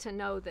nice to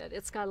know that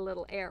it's got a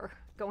little air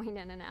going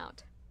in and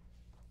out.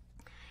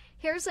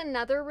 Here's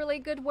another really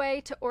good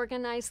way to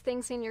organize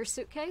things in your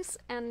suitcase,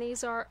 and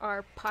these are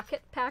our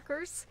pocket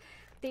packers.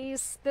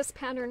 This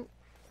pattern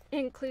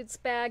includes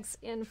bags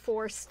in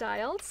 4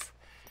 styles.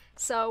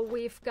 So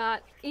we've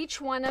got,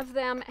 each one of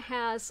them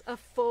has a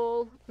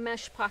full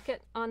mesh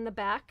pocket on the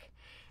back,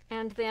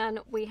 And then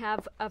we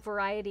have a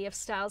variety of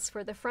styles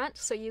for the front.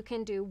 So you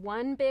can do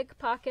one big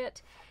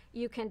pocket.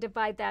 You can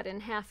divide that in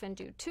half and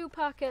do 2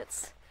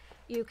 pockets.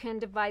 You can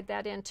divide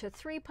that into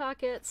 3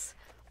 pockets,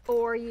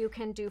 or you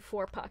can do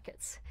 4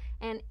 pockets.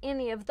 And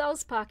any of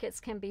those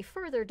pockets can be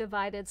further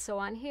divided. So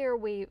on here,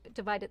 we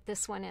divided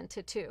this one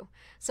into 2.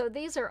 So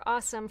these are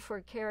awesome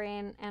for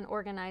carrying and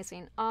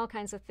organizing all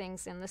kinds of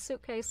things in the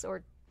suitcase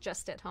or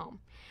just at home.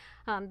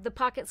 The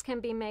pockets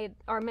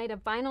are made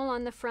of vinyl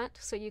on the front,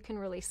 so you can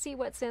really see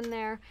what's in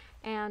there,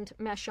 and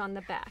mesh on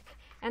the back.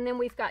 And then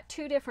we've got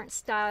 2 different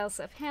styles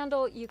of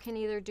handle. You can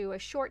either do a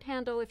short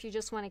handle if you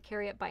just want to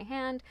carry it by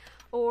hand,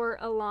 or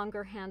a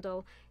longer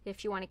handle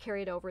if you want to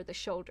carry it over the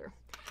shoulder.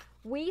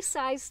 We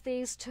size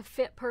these to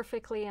fit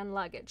perfectly in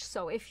luggage.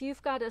 So if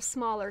you've got a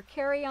smaller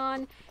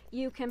carry-on,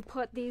 you can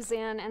put these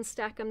in and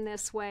stack them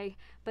this way,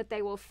 but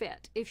they will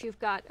fit. If you've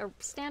got a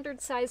standard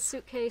size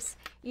suitcase,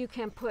 you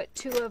can put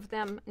 2 of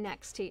them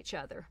next to each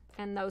other,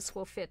 and those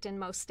will fit in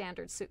most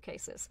standard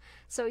suitcases.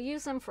 So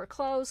use them for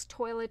clothes,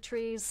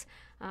 toiletries,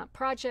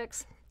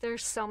 projects.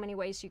 There's so many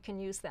ways you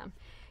can use them.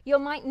 You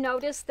might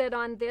notice that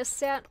on this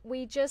set,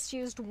 we just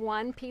used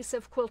 1 piece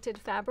of quilted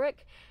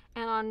fabric,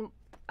 and on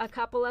a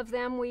couple of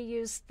them we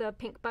used the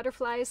pink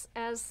butterflies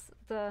as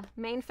the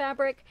main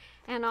fabric,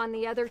 and on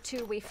the other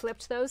 2 we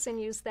flipped those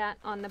and used that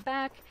on the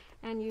back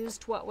and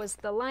used what was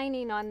the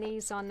lining on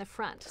these on the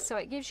front. So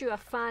it gives you a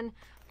fun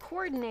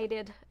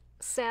coordinated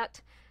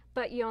set,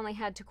 but you only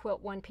had to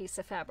quilt 1 piece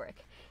of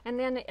fabric. And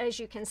then as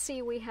you can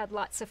see, we had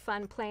lots of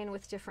fun playing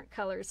with different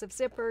colors of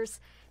zippers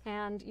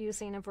and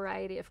using a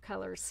variety of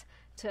colors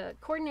to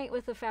coordinate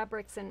with the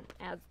fabrics and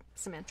add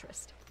some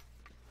interest.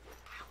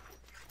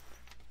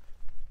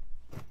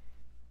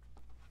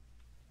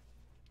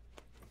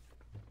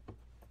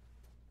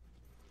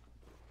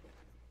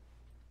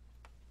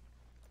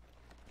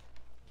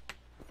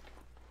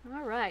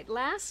 All right,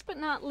 last but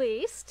not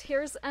least,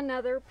 here's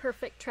another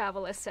perfect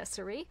travel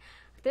accessory.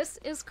 This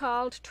is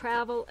called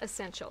Travel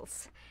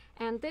Essentials.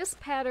 And this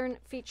pattern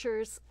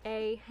features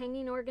a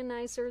hanging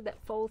organizer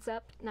that folds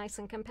up nice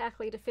and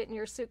compactly to fit in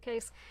your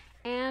suitcase,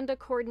 and a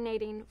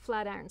coordinating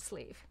flat iron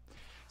sleeve.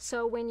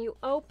 So when you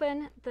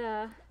open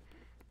the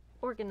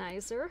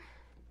organizer,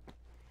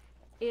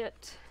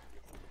 it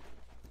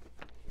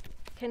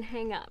can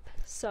hang up.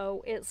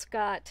 So it's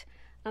got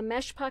a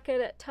mesh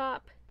pocket at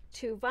top,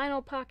 2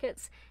 vinyl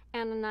pockets,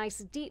 and a nice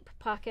deep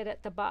pocket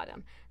at the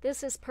bottom.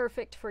 This is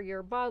perfect for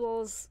your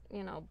bottles,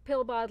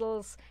 pill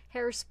bottles,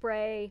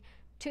 hairspray,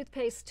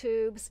 toothpaste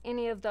tubes,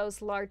 any of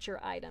those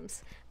larger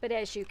items. But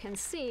as you can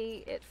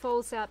see, it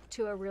folds up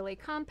to a really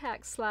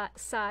compact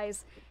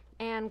size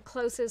and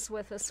closes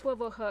with a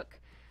swivel hook,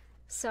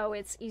 so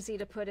it's easy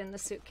to put in the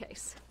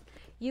suitcase.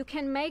 You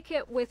can make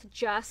it with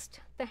just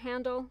the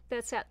handle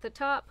that's at the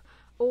top,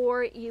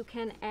 or you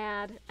can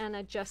add an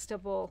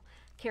adjustable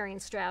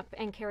carrying strap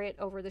and carry it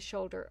over the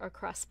shoulder or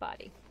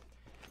crossbody.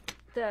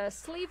 The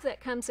sleeve that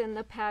comes in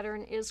the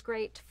pattern is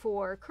great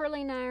for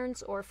curling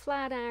irons or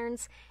flat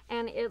irons,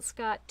 and it's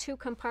got 2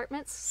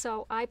 compartments.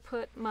 So I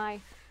put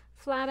my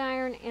flat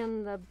iron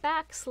in the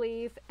back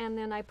sleeve, and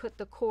then I put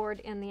the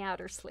cord in the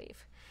outer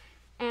sleeve.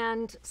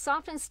 And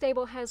Soft and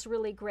Stable has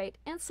really great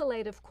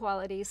insulative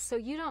qualities, so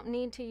you don't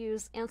need to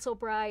use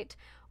Insulbrite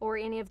or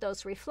any of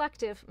those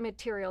reflective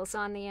materials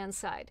on the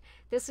inside.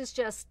 This is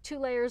just 2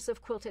 layers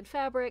of quilted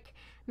fabric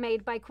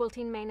made by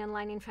Quilting Main and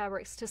Lining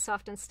Fabrics to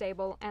Soft and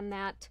Stable, and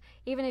that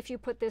even if you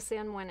put this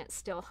in when it's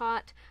still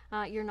hot,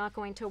 you're not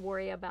going to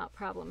worry about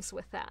problems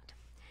with that.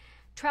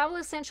 Travel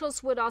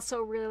Essentials would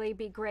also really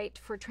be great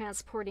for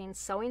transporting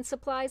sewing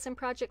supplies and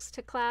projects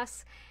to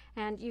class.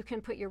 And you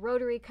can put your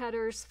rotary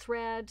cutters,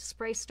 thread,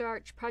 spray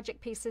starch,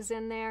 project pieces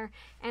in there.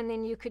 And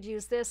then you could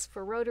use this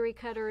for rotary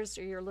cutters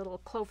or your little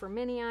Clover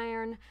mini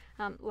iron.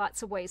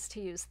 Lots of ways to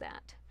use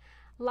that.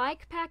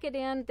 Like Pack It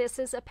In, this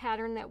is a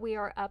pattern that we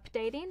are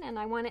updating, and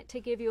I wanted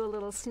to give you a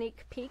little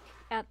sneak peek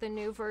at the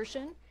new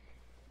version.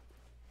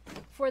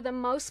 For the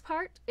most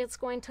part, it's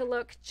going to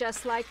look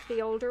just like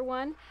the older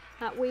one.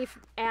 We've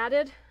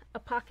added a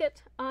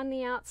pocket on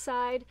the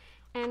outside,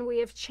 and we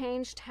have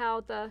changed how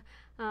the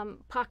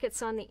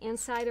pockets on the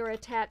inside are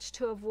attached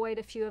to avoid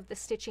a few of the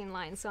stitching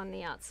lines on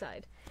the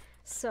outside.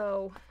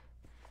 So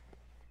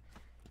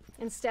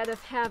instead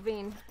of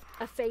having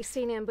a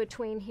facing in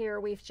between here,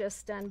 we've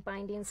just done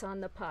bindings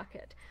on the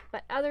pocket.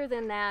 But other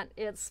than that,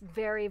 it's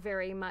very,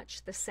 very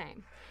much the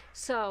same.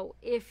 So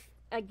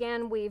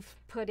again, we've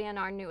put in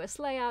our newest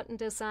layout and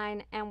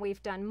design, and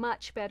we've done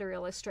much better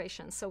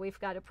illustrations. So we've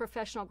got a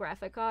professional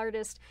graphic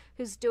artist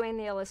who's doing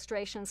the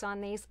illustrations on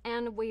these,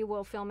 and we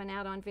will film an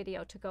add-on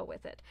video to go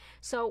with it.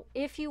 So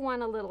if you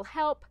want a little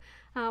help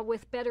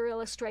with better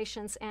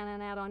illustrations and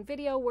an add-on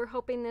video, we're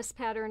hoping this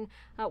pattern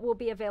will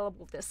be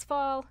available this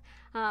fall.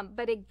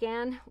 But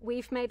again,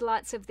 we've made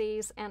lots of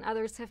these, and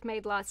others have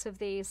made lots of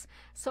these.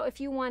 So if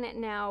you want it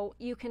now,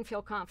 you can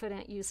feel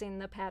confident using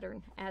the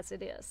pattern as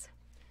it is.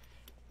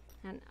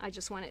 And I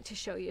just wanted to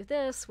show you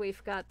this.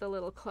 We've got the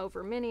little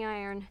Clover mini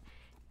iron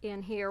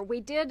in here. We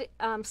did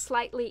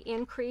slightly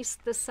increase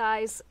the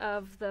size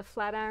of the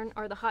flat iron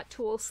or the hot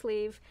tool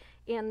sleeve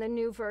in the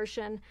new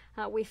version,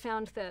 we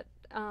found that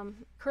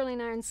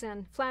curling irons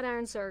and flat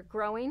irons are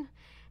growing,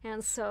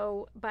 and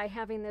so by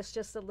having this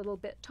just a little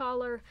bit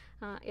taller,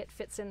 it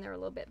fits in there a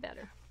little bit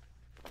better.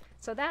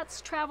 So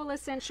that's Travel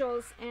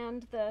Essentials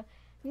and the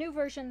new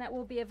version that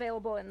will be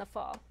available in the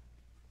fall.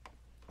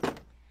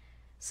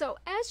 So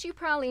as you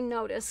probably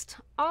noticed,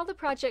 all the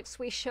projects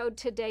we showed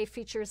today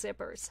feature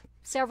zippers,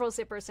 several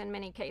zippers in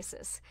many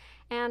cases.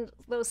 And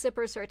those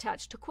zippers are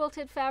attached to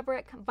quilted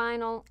fabric,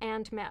 vinyl,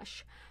 and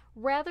mesh.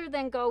 Rather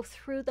than go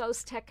through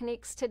those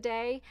techniques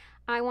today,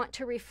 I want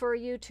to refer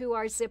you to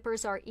our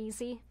Zippers Are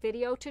Easy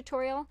video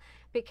tutorial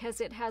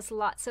because it has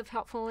lots of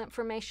helpful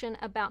information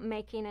about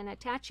making and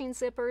attaching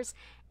zippers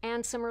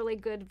and some really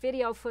good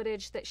video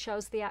footage that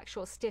shows the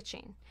actual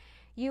stitching.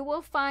 You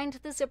will find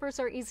the Zippers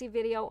Are Easy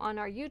video on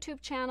our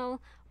YouTube channel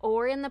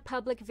or in the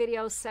public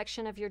videos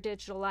section of your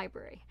digital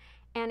library.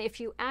 And if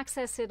you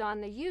access it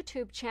on the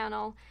YouTube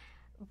channel,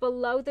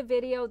 below the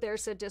video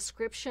there's a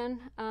description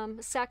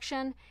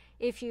section.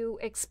 If you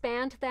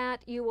expand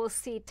that, you will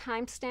see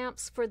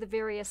timestamps for the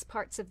various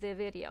parts of the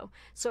video.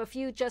 So if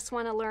you just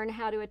want to learn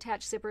how to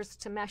attach zippers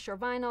to mesh or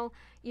vinyl,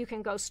 you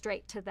can go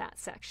straight to that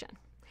section.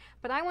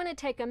 But I want to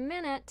take a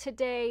minute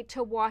today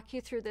to walk you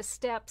through the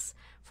steps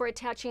for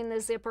attaching the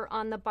zipper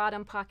on the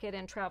bottom pocket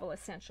in Travel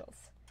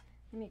Essentials.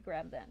 Let me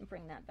grab that and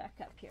bring that back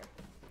up here.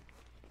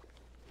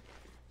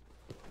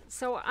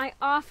 So I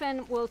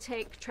often will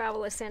take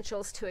Travel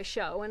Essentials to a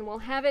show and we'll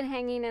have it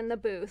hanging in the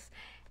booth.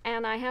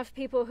 And I have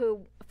people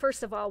who,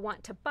 first of all,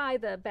 want to buy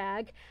the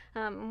bag.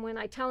 When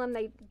I tell them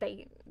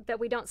that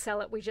we don't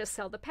sell it, we just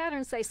sell the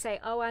patterns, they say,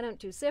 oh, I don't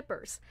do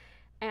zippers.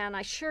 And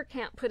I sure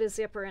can't put a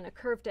zipper in a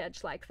curved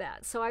edge like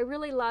that. So I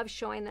really love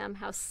showing them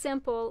how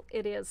simple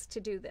it is to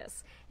do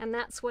this. And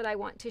that's what I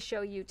want to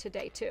show you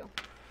today too.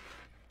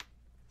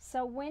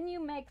 So when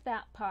you make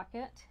that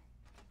pocket,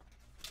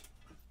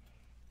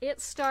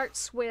 it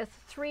starts with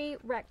 3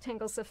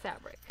 rectangles of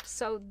fabric.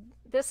 So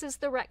this is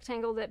the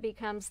rectangle that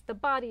becomes the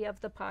body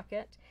of the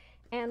pocket.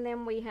 And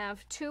then we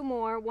have 2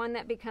 more, one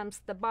that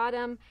becomes the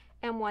bottom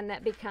and one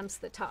that becomes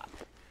the top.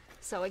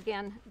 So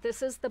again,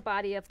 this is the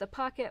body of the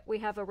pocket. We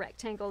have a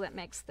rectangle that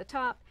makes the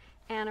top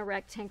and a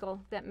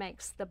rectangle that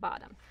makes the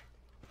bottom.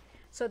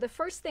 So the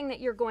first thing that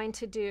you're going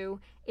to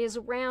do is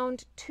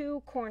round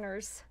 2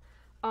 corners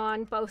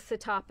on both the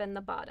top and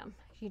the bottom.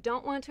 You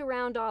don't want to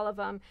round all of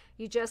them.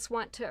 You just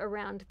want to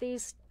round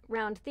these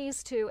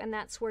 2, and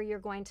that's where you're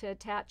going to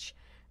attach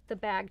the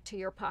bag to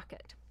your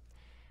pocket.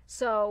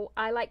 So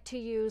I like to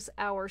use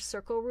our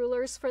circle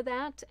rulers for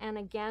that. And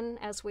again,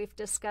 as we've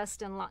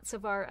discussed in lots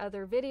of our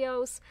other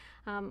videos,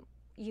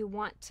 you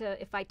want to,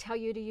 if I tell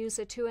you to use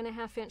a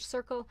 2.5-inch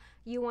circle,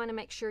 you want to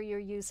make sure you're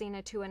using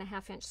a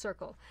 2.5-inch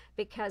circle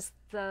because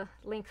the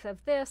length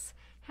of this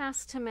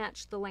has to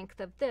match the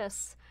length of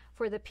this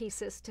for the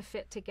pieces to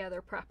fit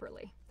together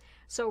properly.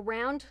 So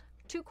round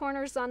 2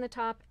 corners on the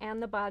top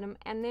and the bottom,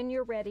 and then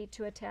you're ready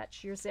to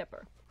attach your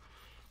zipper.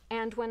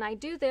 And when I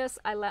do this,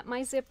 I let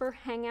my zipper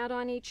hang out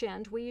on each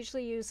end. We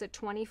usually use a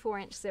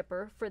 24-inch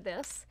zipper for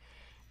this.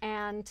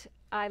 And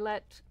I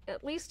let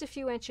at least a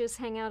few inches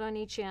hang out on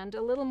each end,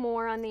 a little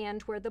more on the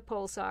end where the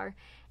poles are.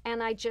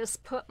 And I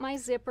just put my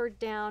zipper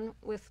down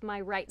with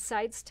my right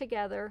sides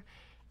together,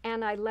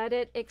 and I let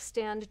it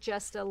extend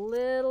just a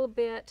little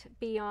bit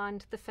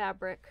beyond the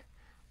fabric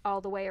all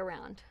the way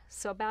around.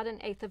 So about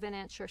 1/8 of an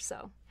inch or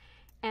so.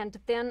 And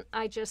then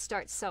I just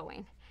start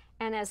sewing.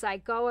 And as I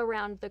go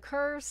around the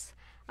curves,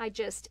 I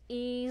just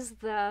ease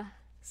the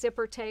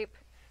zipper tape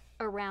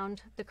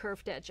around the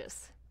curved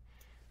edges.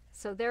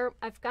 So there,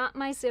 I've got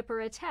my zipper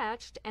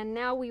attached, and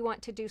now we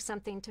want to do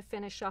something to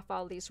finish off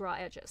all these raw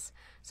edges.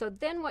 So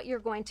then what you're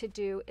going to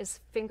do is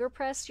finger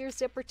press your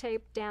zipper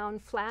tape down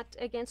flat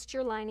against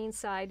your lining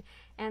side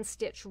and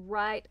stitch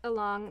right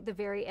along the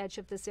very edge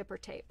of the zipper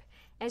tape.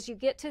 As you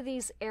get to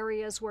these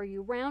areas where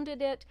you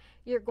rounded it,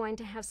 you're going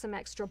to have some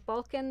extra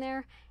bulk in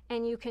there,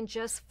 and you can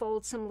just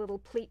fold some little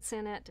pleats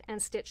in it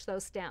and stitch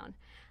those down.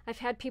 I've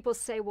had people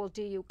say, well,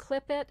 do you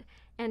clip it?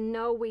 And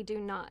no, we do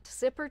not.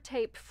 Zipper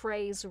tape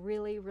frays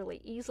really,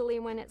 really easily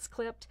when it's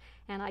clipped,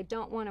 and I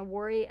don't want to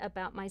worry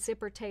about my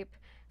zipper tape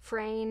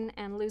fraying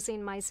and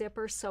losing my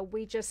zipper, so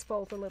we just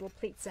fold the little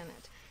pleats in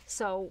it.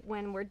 So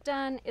when we're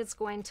done, it's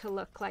going to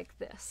look like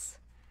this.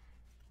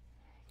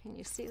 Can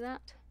you see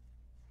that?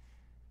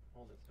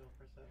 Hold it still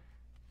for a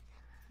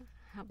sec.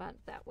 How about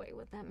that way?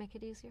 Would that make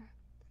it easier?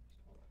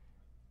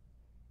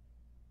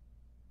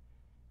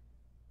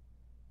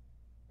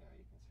 Yeah,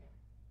 you can see it.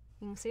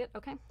 You can see it?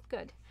 Okay,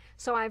 good.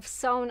 So I've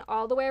sewn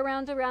all the way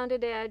around the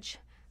rounded edge,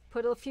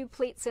 put a few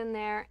pleats in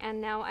there, and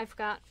now I've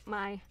got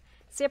my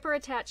zipper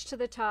attached to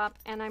the top,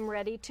 and I'm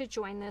ready to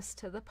join this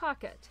to the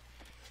pocket.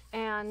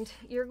 And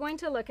you're going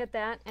to look at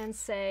that and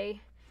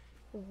say,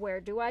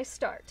 where do I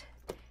start?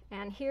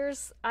 And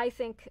here's, I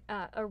think,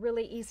 a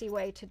really easy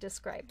way to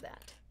describe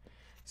that.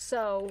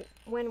 So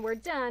when we're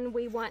done,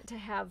 we want to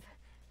have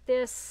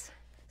this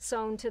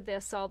sewn to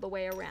this all the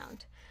way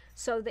around.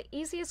 So the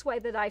easiest way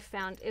that I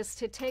found is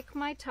to take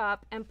my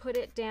top and put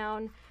it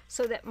down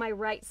so that my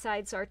right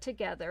sides are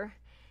together.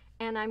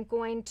 And I'm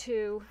going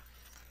to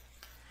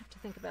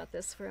think about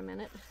this for a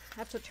minute. I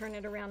have to turn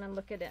it around and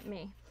look at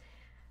me.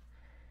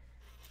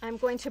 I'm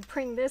going to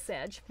bring this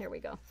edge, here we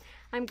go.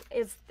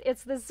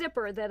 It's the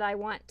zipper that I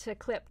want to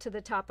clip to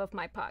the top of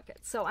my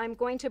pocket. So I'm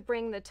going to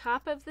bring the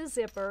top of the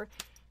zipper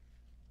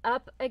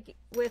up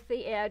with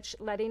the edge,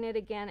 letting it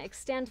again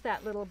extend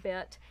that little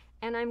bit,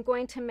 and I'm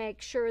going to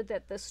make sure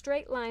that the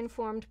straight line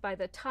formed by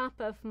the top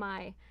of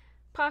my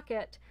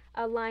pocket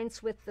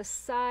aligns with the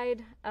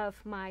side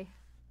of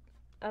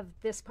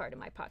this part of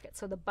my pocket,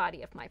 so the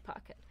body of my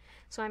pocket.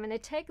 So I'm going to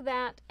take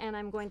that and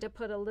I'm going to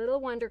put a little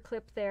wonder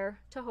clip there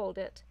to hold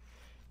it,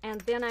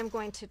 and then I'm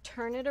going to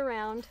turn it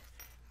around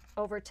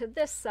over to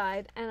this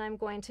side and I'm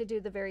going to do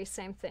the very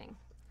same thing.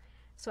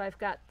 So I've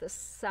got the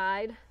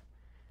side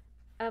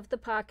of the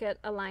pocket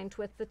aligned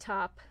with the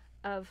top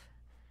of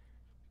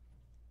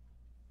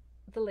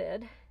the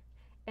lid,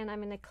 and I'm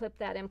going to clip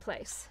that in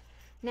place.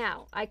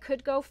 Now I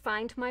could go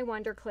find my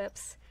wonder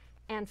clips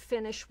and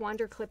finish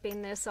wonder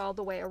clipping this all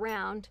the way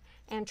around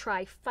and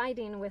try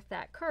fighting with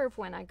that curve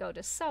when I go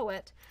to sew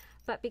it,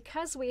 but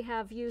because we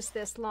have used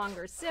this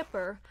longer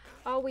zipper,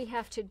 all we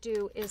have to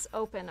do is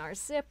open our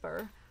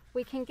zipper.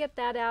 We can get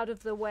that out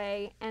of the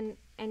way, and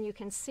you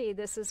can see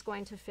this is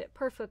going to fit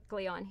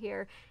perfectly on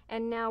here,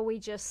 and now we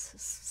just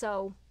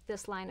sew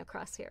this line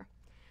across here.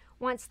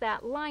 Once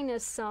that line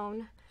is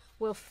sewn,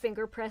 we'll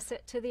finger press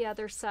it to the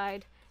other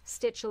side,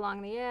 stitch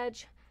along the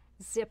edge,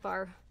 zip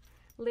our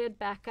lid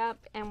back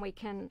up, and we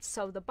can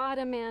sew the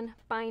bottom in,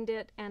 bind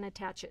it, and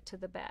attach it to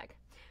the bag.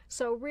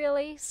 So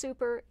really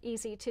super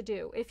easy to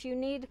do. If you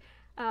need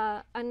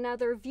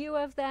another view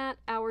of that,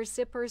 our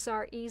Zippers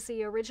Are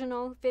Easy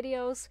original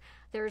videos,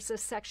 there's a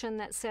section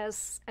that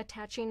says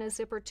attaching a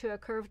zipper to a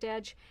curved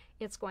edge.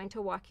 It's going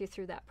to walk you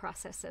through that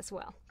process as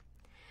well.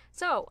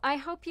 So I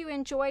hope you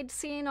enjoyed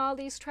seeing all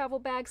these travel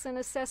bags and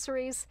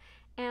accessories,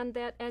 and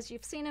that as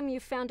you've seen them,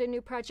 you've found a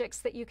new projects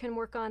that you can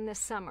work on this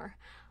summer.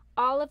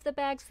 All of the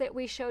bags that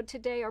we showed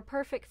today are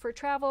perfect for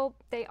travel.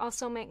 They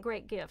also make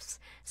great gifts.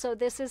 So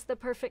this is the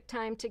perfect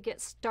time to get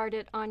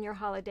started on your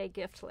holiday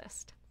gift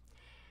list.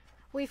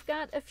 We've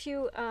got a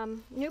few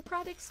new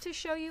products to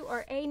show you,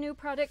 or a new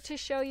product to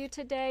show you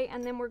today,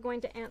 and then we're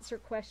going to answer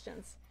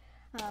questions.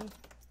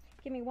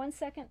 Give me 1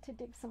 second to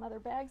dig some other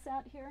bags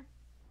out here.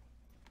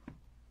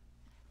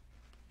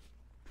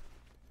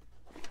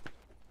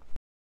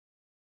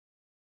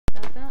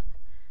 Got that?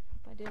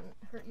 Hope I didn't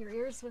hurt your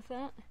ears with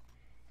that.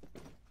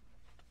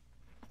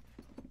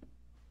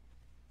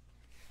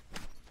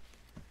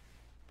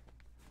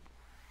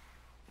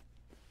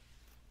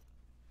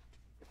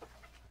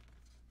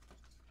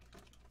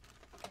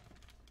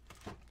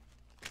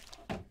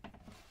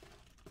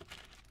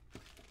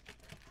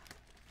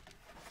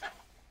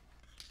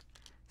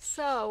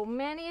 So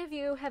many of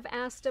you have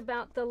asked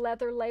about the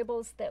leather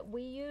labels that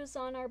we use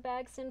on our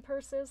bags and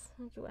purses.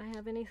 Do I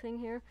have anything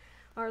here?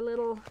 Our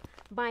little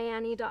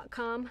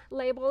ByAnnie.com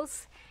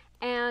labels.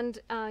 And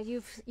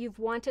you've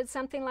wanted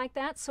something like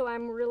that, so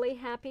I'm really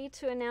happy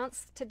to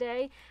announce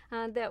today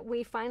that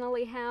we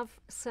finally have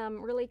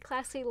some really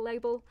classy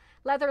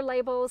leather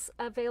labels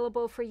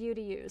available for you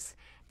to use.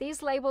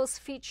 These labels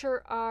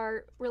feature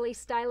our really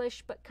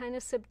stylish but kind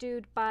of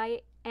subdued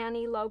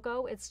ByAnnie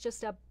logo. It's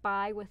just a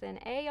by with an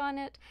A on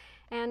it,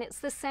 and it's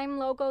the same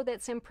logo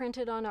that's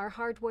imprinted on our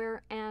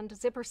hardware and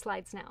zipper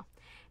slides now.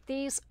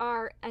 These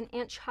are 1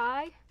 inch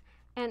high,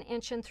 1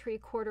 3/4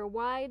 inches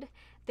wide.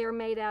 They're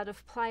made out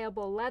of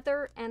pliable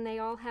leather, and they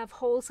all have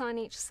holes on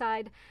each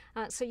side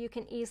so you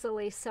can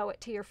easily sew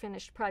it to your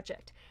finished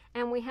project.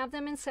 And we have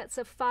them in sets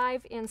of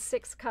 5 in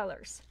 6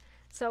 colors.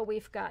 So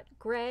we've got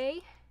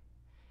gray,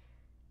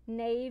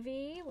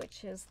 navy,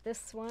 which is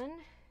this one,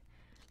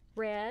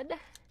 red,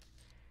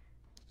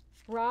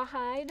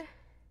 rawhide,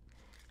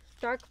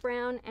 dark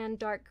brown, and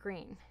dark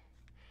green.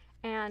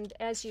 And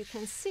as you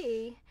can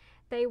see,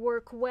 they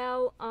work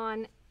well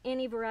on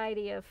any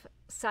variety of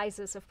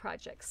sizes of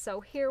projects. So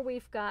here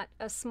we've got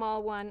a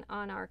small one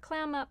on our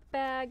clam up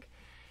bag.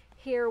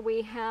 Here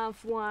we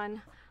have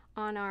one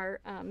on our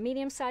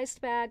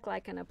medium-sized bag,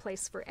 like in a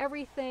place for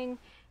everything.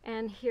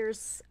 And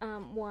here's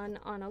one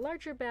on a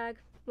larger bag,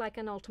 like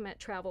an ultimate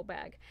travel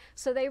bag.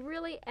 So they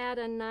really add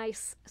a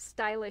nice,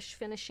 stylish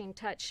finishing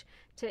touch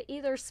to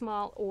either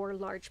small or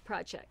large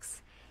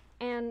projects.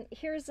 And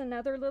here's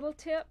another little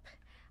tip.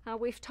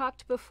 We've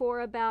talked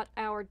before about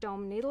our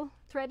dome needle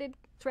threaded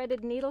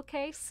needle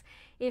case.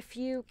 If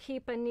you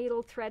keep a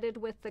needle threaded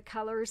with the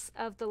colors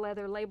of the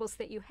leather labels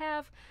that you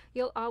have,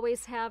 you'll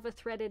always have a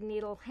threaded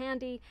needle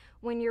handy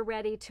when you're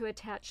ready to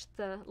attach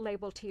the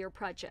label to your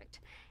project.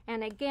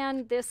 And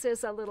again, this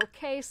is a little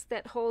case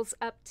that holds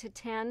up to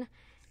 10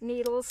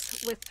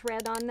 needles with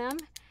thread on them.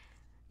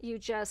 You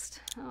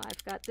just,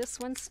 I've got this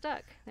one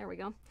stuck. There we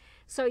go.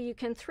 So you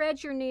can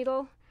thread your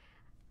needle,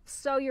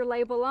 sew your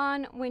label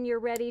on. When you're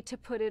ready to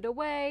put it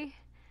away,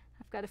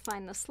 I've got to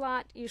find the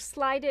slot. You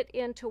slide it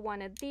into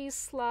one of these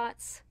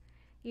slots.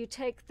 You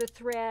take the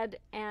thread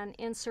and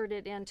insert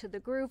it into the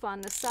groove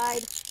on the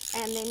side,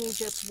 and then you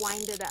just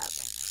wind it up.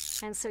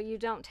 And so you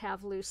don't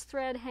have loose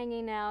thread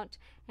hanging out,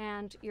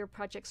 and your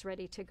project's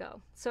ready to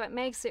go. So it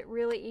makes it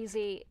really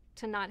easy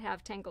to not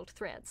have tangled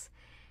threads.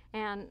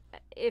 And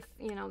if,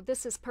 you know,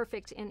 this is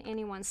perfect in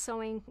anyone's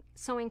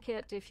sewing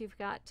kit. If you've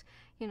got,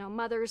 you know,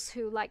 mothers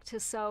who like to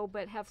sew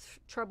but have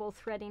trouble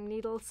threading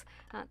needles,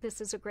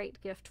 this is a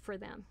great gift for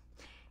them.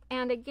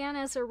 And again,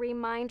 as a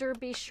reminder,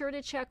 be sure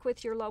to check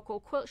with your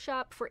local quilt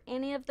shop for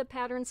any of the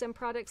patterns and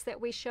products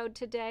that we showed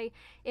today.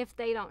 If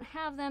they don't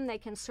have them, they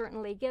can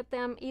certainly get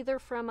them either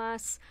from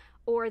us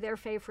or their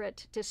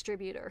favorite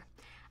distributor.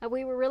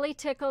 We were really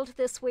tickled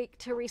this week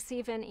to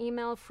receive an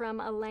email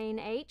from Elaine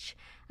H.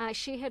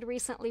 She had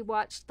recently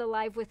watched the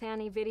Live with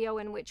Annie video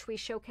in which we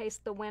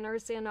showcased the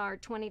winners in our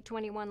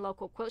 2021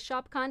 local quilt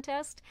shop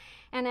contest.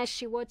 And as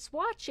she was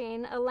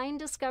watching, Elaine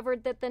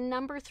discovered that the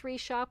number 3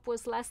 shop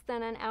was less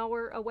than an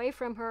hour away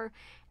from her,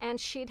 and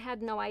she'd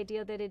had no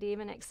idea that it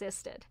even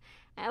existed.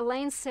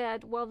 Elaine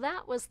said, "Well,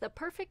 that was the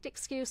perfect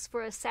excuse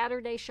for a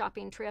Saturday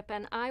shopping trip,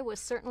 and I was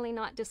certainly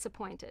not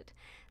disappointed.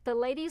 The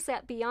ladies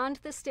at Beyond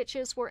the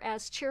Stitches were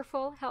as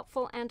cheerful,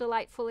 helpful, and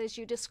delightful as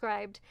you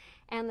described,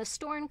 and the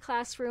store and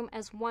classroom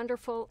as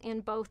wonderful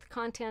in both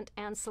content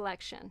and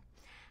selection.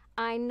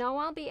 I know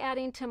I'll be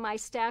adding to my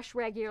stash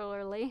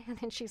regularly." And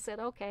then she said,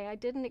 "Okay, I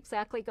didn't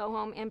exactly go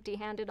home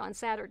empty-handed on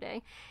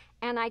Saturday,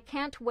 and I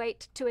can't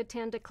wait to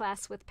attend a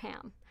class with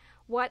Pam.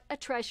 What a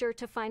treasure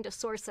to find a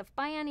source of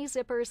ByAnnie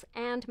zippers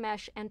and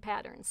mesh and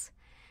patterns.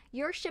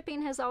 Your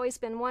shipping has always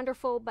been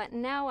wonderful, but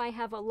now I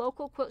have a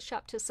local quilt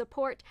shop to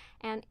support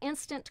and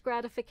instant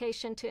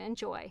gratification to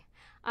enjoy.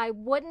 I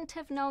wouldn't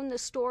have known the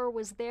store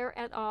was there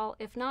at all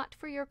if not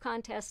for your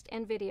contest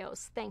and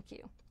videos. Thank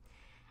you."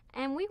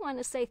 And we want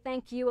to say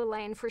thank you,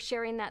 Elaine, for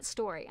sharing that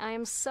story. I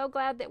am so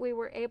glad that we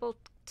were able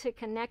to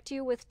connect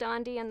you with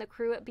Dondi and the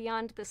crew at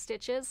Beyond the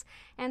Stitches,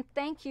 and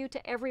thank you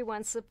to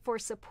everyone for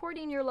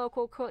supporting your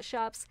local quilt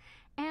shops,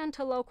 and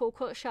to local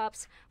quilt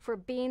shops for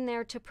being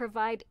there to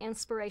provide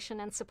inspiration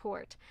and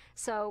support.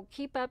 So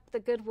keep up the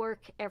good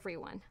work,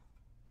 everyone.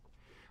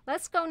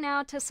 Let's go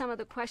now to some of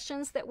the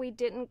questions that we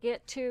didn't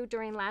get to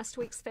during last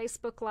week's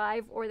Facebook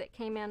Live or that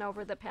came in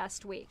over the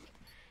past week.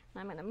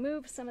 I'm going to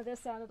move some of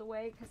this out of the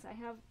way because I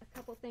have a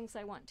couple things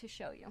I want to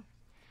show you.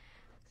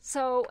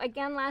 So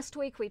again, last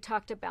week we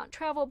talked about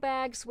travel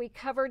bags. We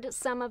covered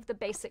some of the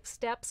basic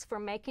steps for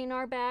making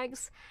our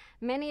bags.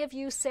 Many of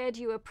you said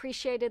you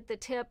appreciated the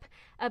tip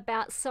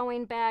about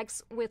sewing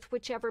bags with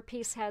whichever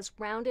piece has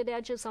rounded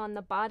edges on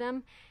the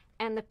bottom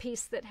and the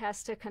piece that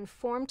has to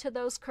conform to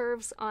those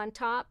curves on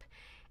top.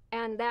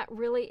 And that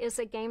really is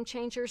a game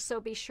changer, so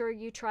be sure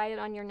you try it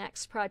on your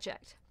next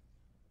project.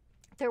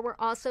 There were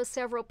also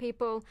several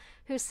people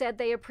who said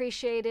they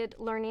appreciated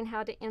learning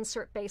how to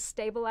insert base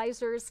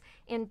stabilizers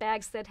in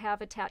bags that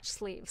have attached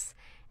sleeves.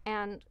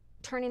 And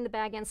turning the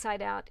bag inside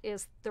out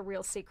is the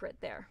real secret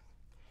there.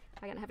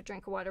 I'm going to have a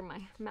drink of water.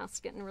 My mouth's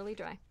getting really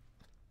dry.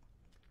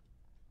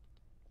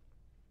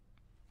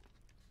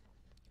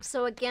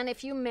 So again,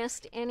 if you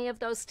missed any of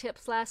those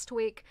tips last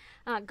week,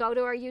 go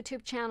to our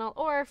YouTube channel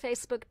or our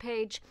Facebook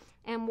page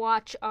and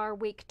watch our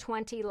Week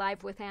 20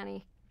 Live with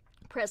Annie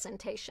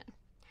presentation.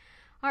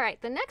 All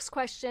right, the next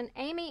question,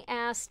 Amy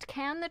asked,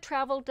 can the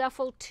travel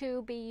duffel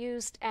 2 be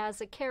used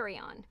as a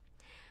carry-on?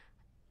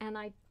 And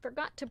I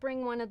forgot to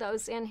bring one of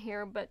those in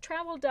here, but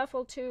travel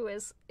duffel 2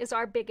 is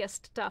our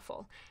biggest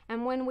duffel.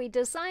 And when we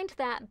designed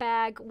that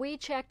bag, we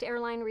checked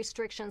airline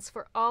restrictions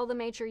for all the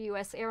major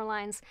U.S.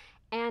 airlines,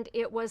 and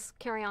it was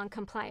carry-on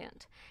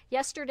compliant.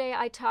 Yesterday,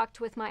 I talked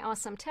with my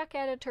awesome tech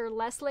editor,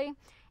 Leslie,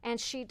 and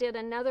she did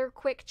another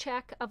quick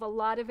check of a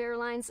lot of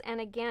airlines,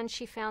 and again,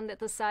 she found that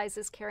the size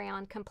is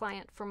carry-on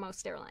compliant for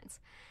most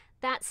airlines.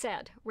 That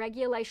said,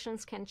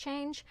 regulations can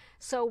change,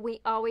 so we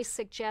always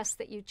suggest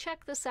that you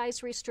check the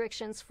size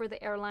restrictions for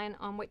the airline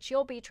on which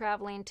you'll be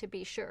traveling to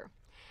be sure.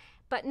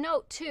 But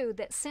note, too,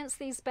 that since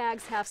these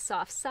bags have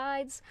soft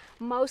sides,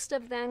 most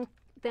of them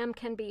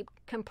can be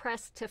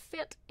compressed to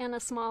fit in a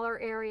smaller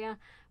area,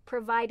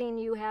 providing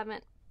you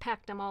haven't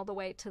packed them all the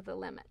way to the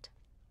limit.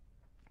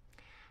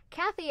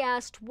 Kathy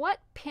asked,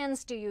 what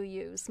pins do you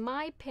use?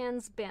 My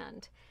pins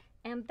bend.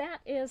 And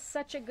that is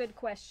such a good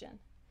question.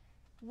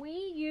 We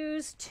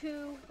use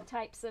 2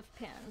 types of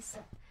pins.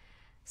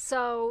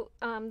 So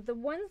the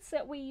ones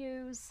that we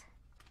use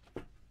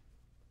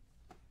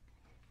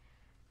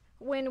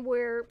when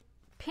we're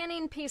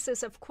pinning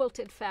pieces of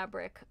quilted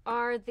fabric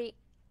are the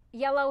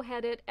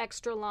yellow-headed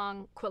extra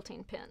long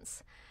quilting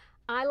pins.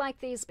 I like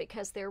these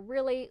because they're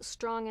really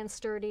strong and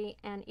sturdy,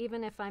 and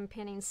even if I'm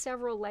pinning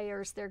several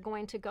layers, they're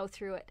going to go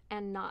through it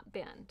and not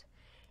bend.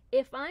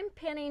 If I'm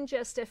pinning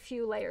just a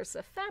few layers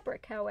of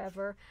fabric,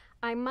 however,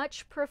 I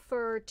much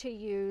prefer to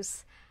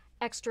use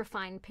extra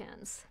fine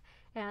pins.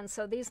 And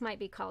so these might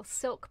be called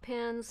silk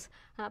pins,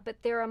 but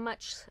they're a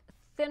much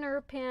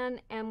thinner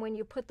pin, and when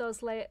you put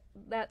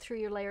that through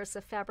your layers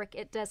of fabric,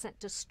 it doesn't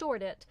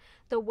distort it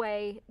the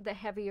way the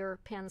heavier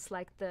pins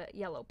like the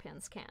yellow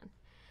pins can.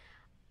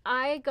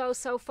 I go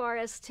so far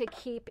as to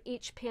keep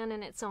each pin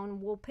in its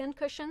own wool pin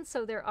cushion,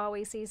 so they're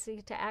always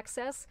easy to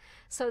access.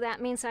 So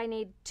that means I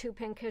need 2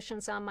 pin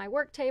cushions on my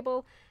work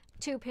table,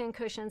 2 pin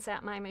cushions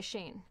at my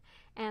machine.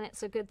 And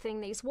it's a good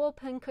thing these wool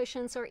pin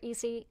cushions are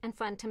easy and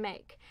fun to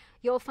make.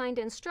 You'll find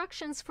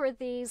instructions for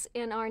these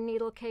in our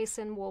needle case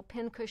and wool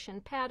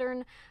pincushion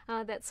pattern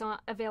that's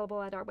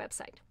available at our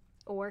website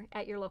or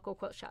at your local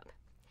quilt shop.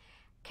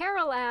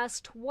 Carol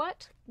asked,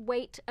 what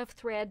weight of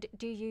thread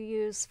do you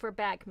use for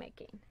bag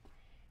making?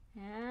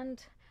 And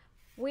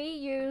we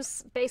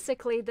use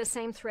basically the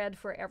same thread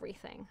for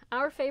everything.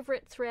 Our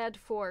favorite thread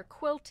for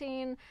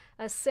quilting,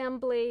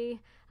 assembly,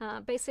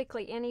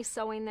 basically any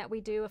sewing that we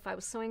do. If I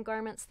was sewing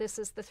garments, this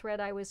is the thread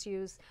I would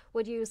use,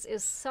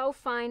 is So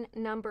Fine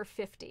number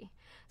 50.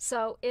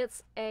 So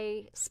it's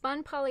a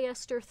spun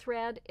polyester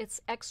thread.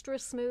 It's extra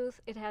smooth.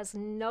 It has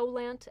no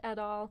lint at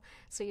all,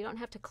 so you don't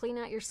have to clean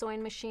out your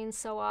sewing machine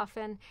so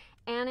often.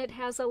 And it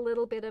has a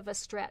little bit of a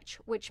stretch,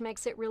 which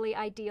makes it really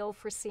ideal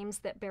for seams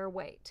that bear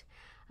weight.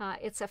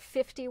 It's a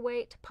 50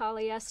 weight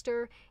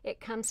polyester.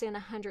 It comes in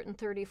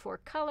 134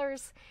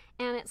 colors,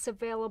 and it's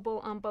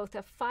available on both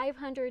a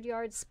 500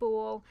 yard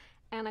spool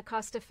and a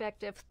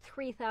cost-effective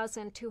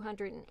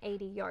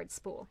 3,280 yard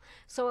spool.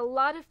 So a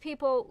lot of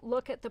people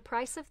look at the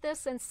price of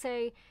this and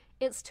say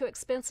it's too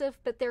expensive,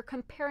 but they're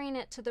comparing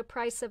it to the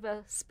price of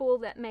a spool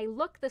that may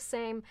look the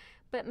same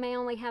but may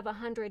only have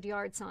 100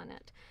 yards on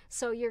it.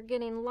 So you're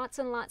getting lots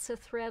and lots of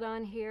thread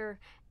on here,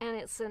 and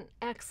it's an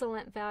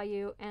excellent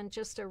value and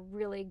just a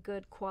really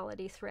good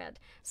quality thread.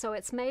 So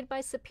it's made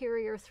by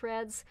Superior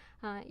Threads.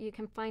 You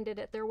can find it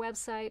at their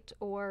website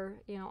or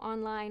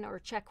online, or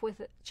check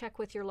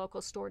with your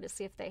local store to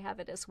see if they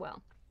have it as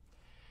well.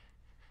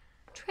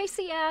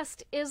 Tracy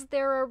asked, is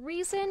there a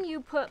reason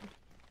you put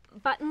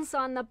buttons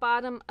on the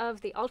bottom of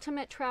the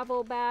Ultimate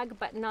Travel Bag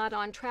but not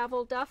on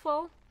Travel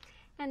Duffel?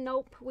 And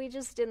nope, we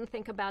just didn't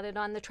think about it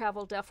on the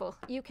Travel Duffel.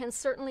 You can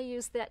certainly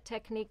use that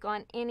technique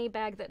on any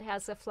bag that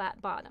has a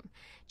flat bottom.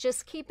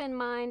 Just keep in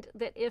mind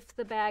that if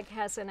the bag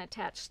has an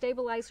attached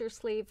stabilizer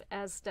sleeve,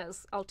 as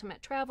does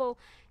Ultimate Travel,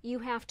 you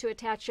have to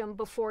attach them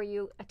before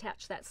you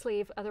attach that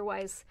sleeve.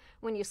 Otherwise,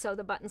 when you sew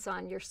the buttons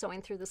on, you're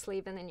sewing through the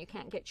sleeve and then you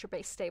can't get your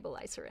base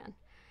stabilizer in.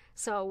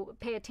 So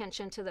pay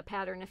attention to the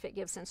pattern if it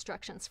gives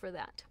instructions for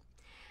that.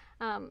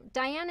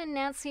 Diane and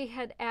Nancy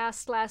had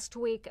asked last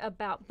week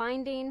about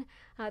binding.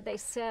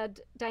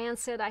 Diane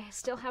said, I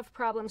still have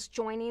problems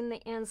joining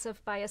the ends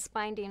of bias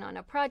binding on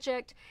a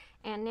project.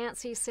 And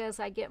Nancy says,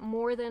 I get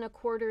more than a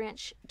 1/4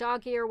 inch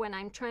dog ear when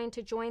I'm trying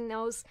to join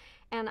those.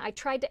 And I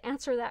tried to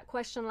answer that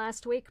question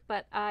last week,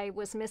 but I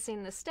was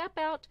missing the step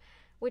out,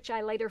 which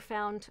I later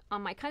found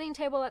on my cutting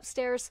table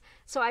upstairs.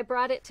 So I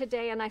brought it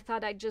today, and I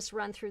thought I'd just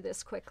run through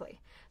this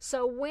quickly.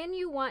 So when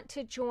you want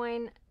to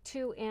join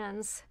two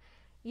ends,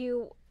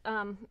 you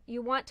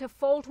want to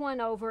fold one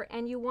over,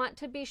 and you want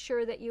to be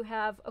sure that you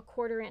have a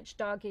 1/4 inch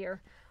dog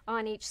ear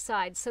on each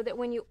side, so that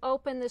when you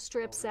open the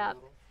strips out,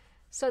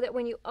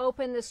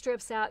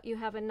 you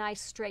have a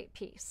nice straight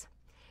piece.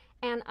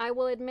 And I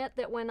will admit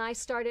that when I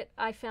started,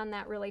 I found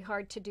that really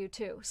hard to do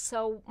too.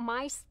 So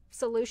my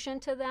solution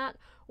to that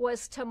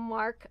was to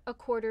mark a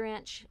 1/4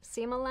 inch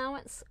seam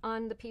allowance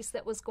on the piece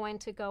that was going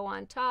to go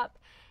on top.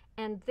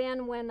 And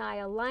then when I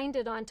aligned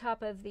it on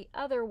top of the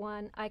other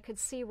one, I could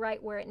see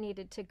right where it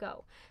needed to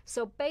go.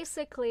 So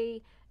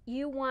basically,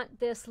 you want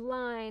this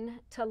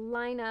line to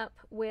line up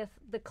with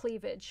the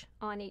cleavage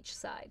on each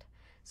side.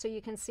 So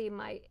you can see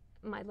my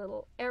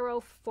little arrow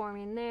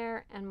forming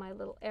there and my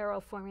little arrow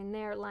forming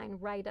there line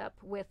right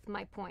up with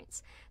my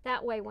points.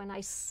 That way, when I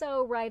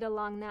sew right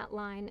along that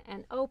line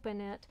and open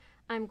it,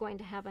 I'm going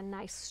to have a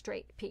nice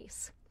straight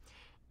piece.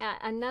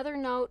 Another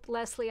note,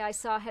 Leslie, I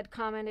saw, had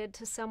commented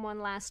to someone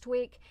last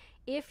week,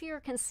 if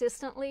you're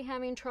consistently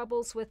having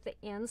troubles with the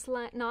ends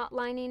not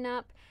lining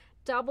up,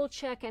 double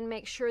check and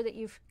make sure that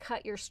you've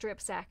cut your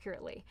strips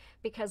accurately,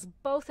 because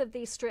both of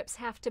these strips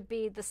have to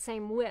be the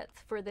same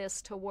width for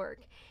this to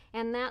work.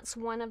 And that's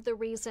one of the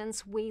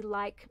reasons we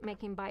like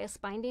making bias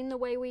binding the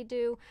way we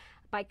do.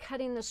 By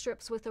cutting the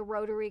strips with a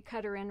rotary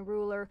cutter and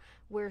ruler,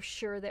 we're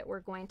sure that we're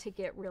going to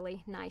get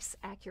really nice,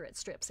 accurate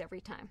strips every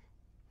time.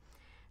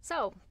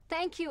 So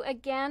thank you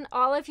again,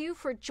 all of you,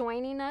 for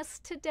joining us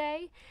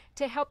today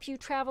to help you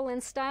travel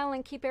in style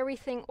and keep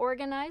everything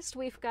organized.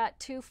 We've got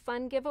 2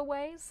 fun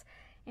giveaways,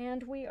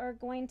 and we are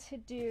going to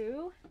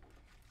do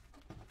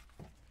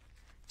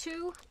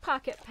 2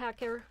 pocket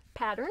packer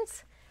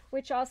patterns,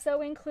 which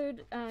also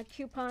include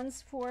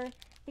coupons for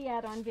the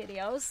add-on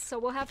videos. So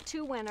we'll have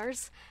 2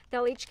 winners.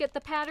 They'll each get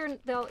the pattern,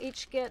 they'll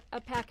each get a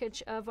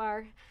package of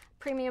our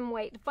premium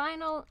weight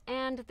vinyl,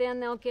 and then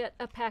they'll get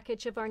a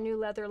package of our new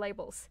leather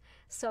labels.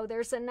 So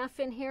there's enough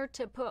in here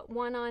to put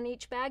 1 on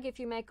each bag if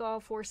you make all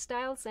 4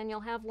 styles, and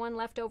you'll have 1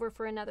 left over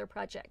for another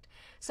project.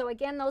 So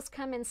again, those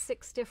come in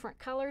 6 different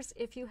colors.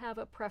 If you have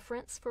a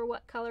preference for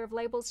what color of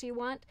labels you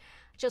want,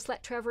 just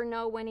let Trevor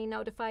know when he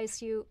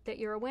notifies you that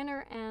you're a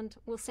winner, and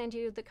we'll send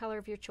you the color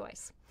of your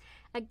choice.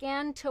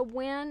 Again, to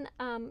win,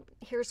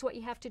 here's what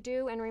you have to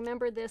do, and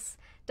remember, this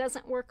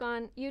doesn't work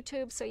on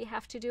YouTube, so you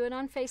have to do it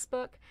on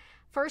Facebook.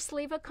 First,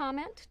 leave a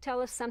comment.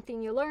 Tell us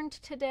something you learned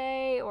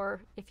today,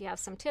 or if you have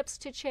some tips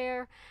to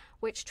share,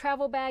 which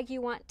travel bag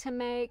you want to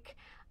make,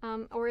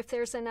 or if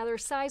there's another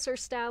size or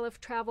style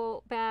of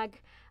travel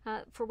bag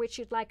for which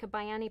you'd like a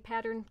ByAnnie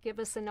pattern, give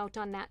us a note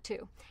on that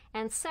too.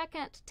 And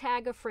second,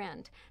 tag a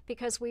friend,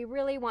 because we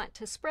really want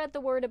to spread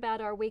the word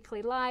about our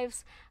weekly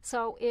lives.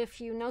 So if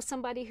you know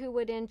somebody who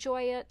would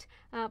enjoy it,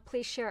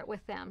 please share it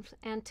with them.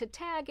 And to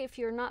tag, if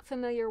you're not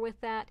familiar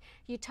with that,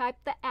 you type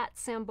the @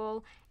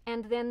 symbol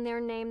and then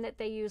their name that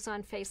they use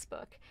on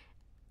Facebook.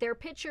 Their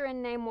picture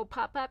and name will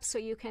pop up so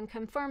you can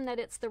confirm that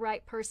it's the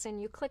right person.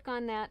 You click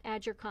on that,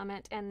 add your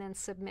comment, and then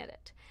submit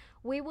it.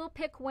 We will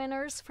pick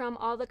winners from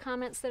all the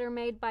comments that are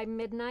made by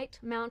midnight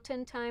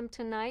Mountain Time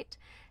tonight,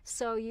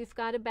 so you've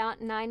got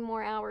about 9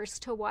 more hours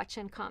to watch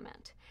and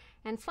comment.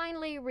 And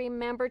finally,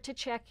 remember to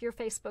check your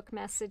Facebook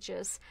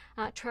messages.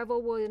 Trevor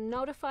will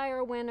notify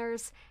our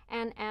winners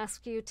and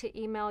ask you to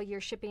email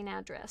your shipping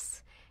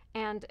address.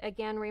 And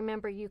again,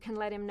 remember, you can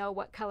let him know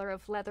what color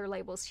of leather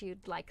labels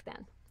you'd like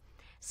then.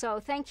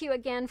 So thank you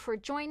again for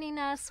joining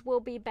us.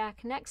 We'll be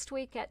back next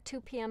week at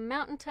 2 p.m.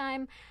 Mountain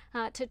Time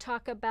to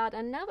talk about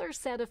another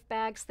set of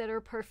bags that are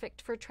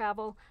perfect for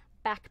travel,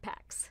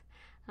 backpacks.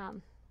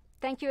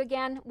 Thank you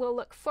again. We'll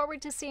look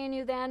forward to seeing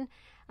you then.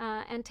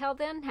 Until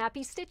then,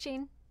 happy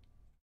stitching.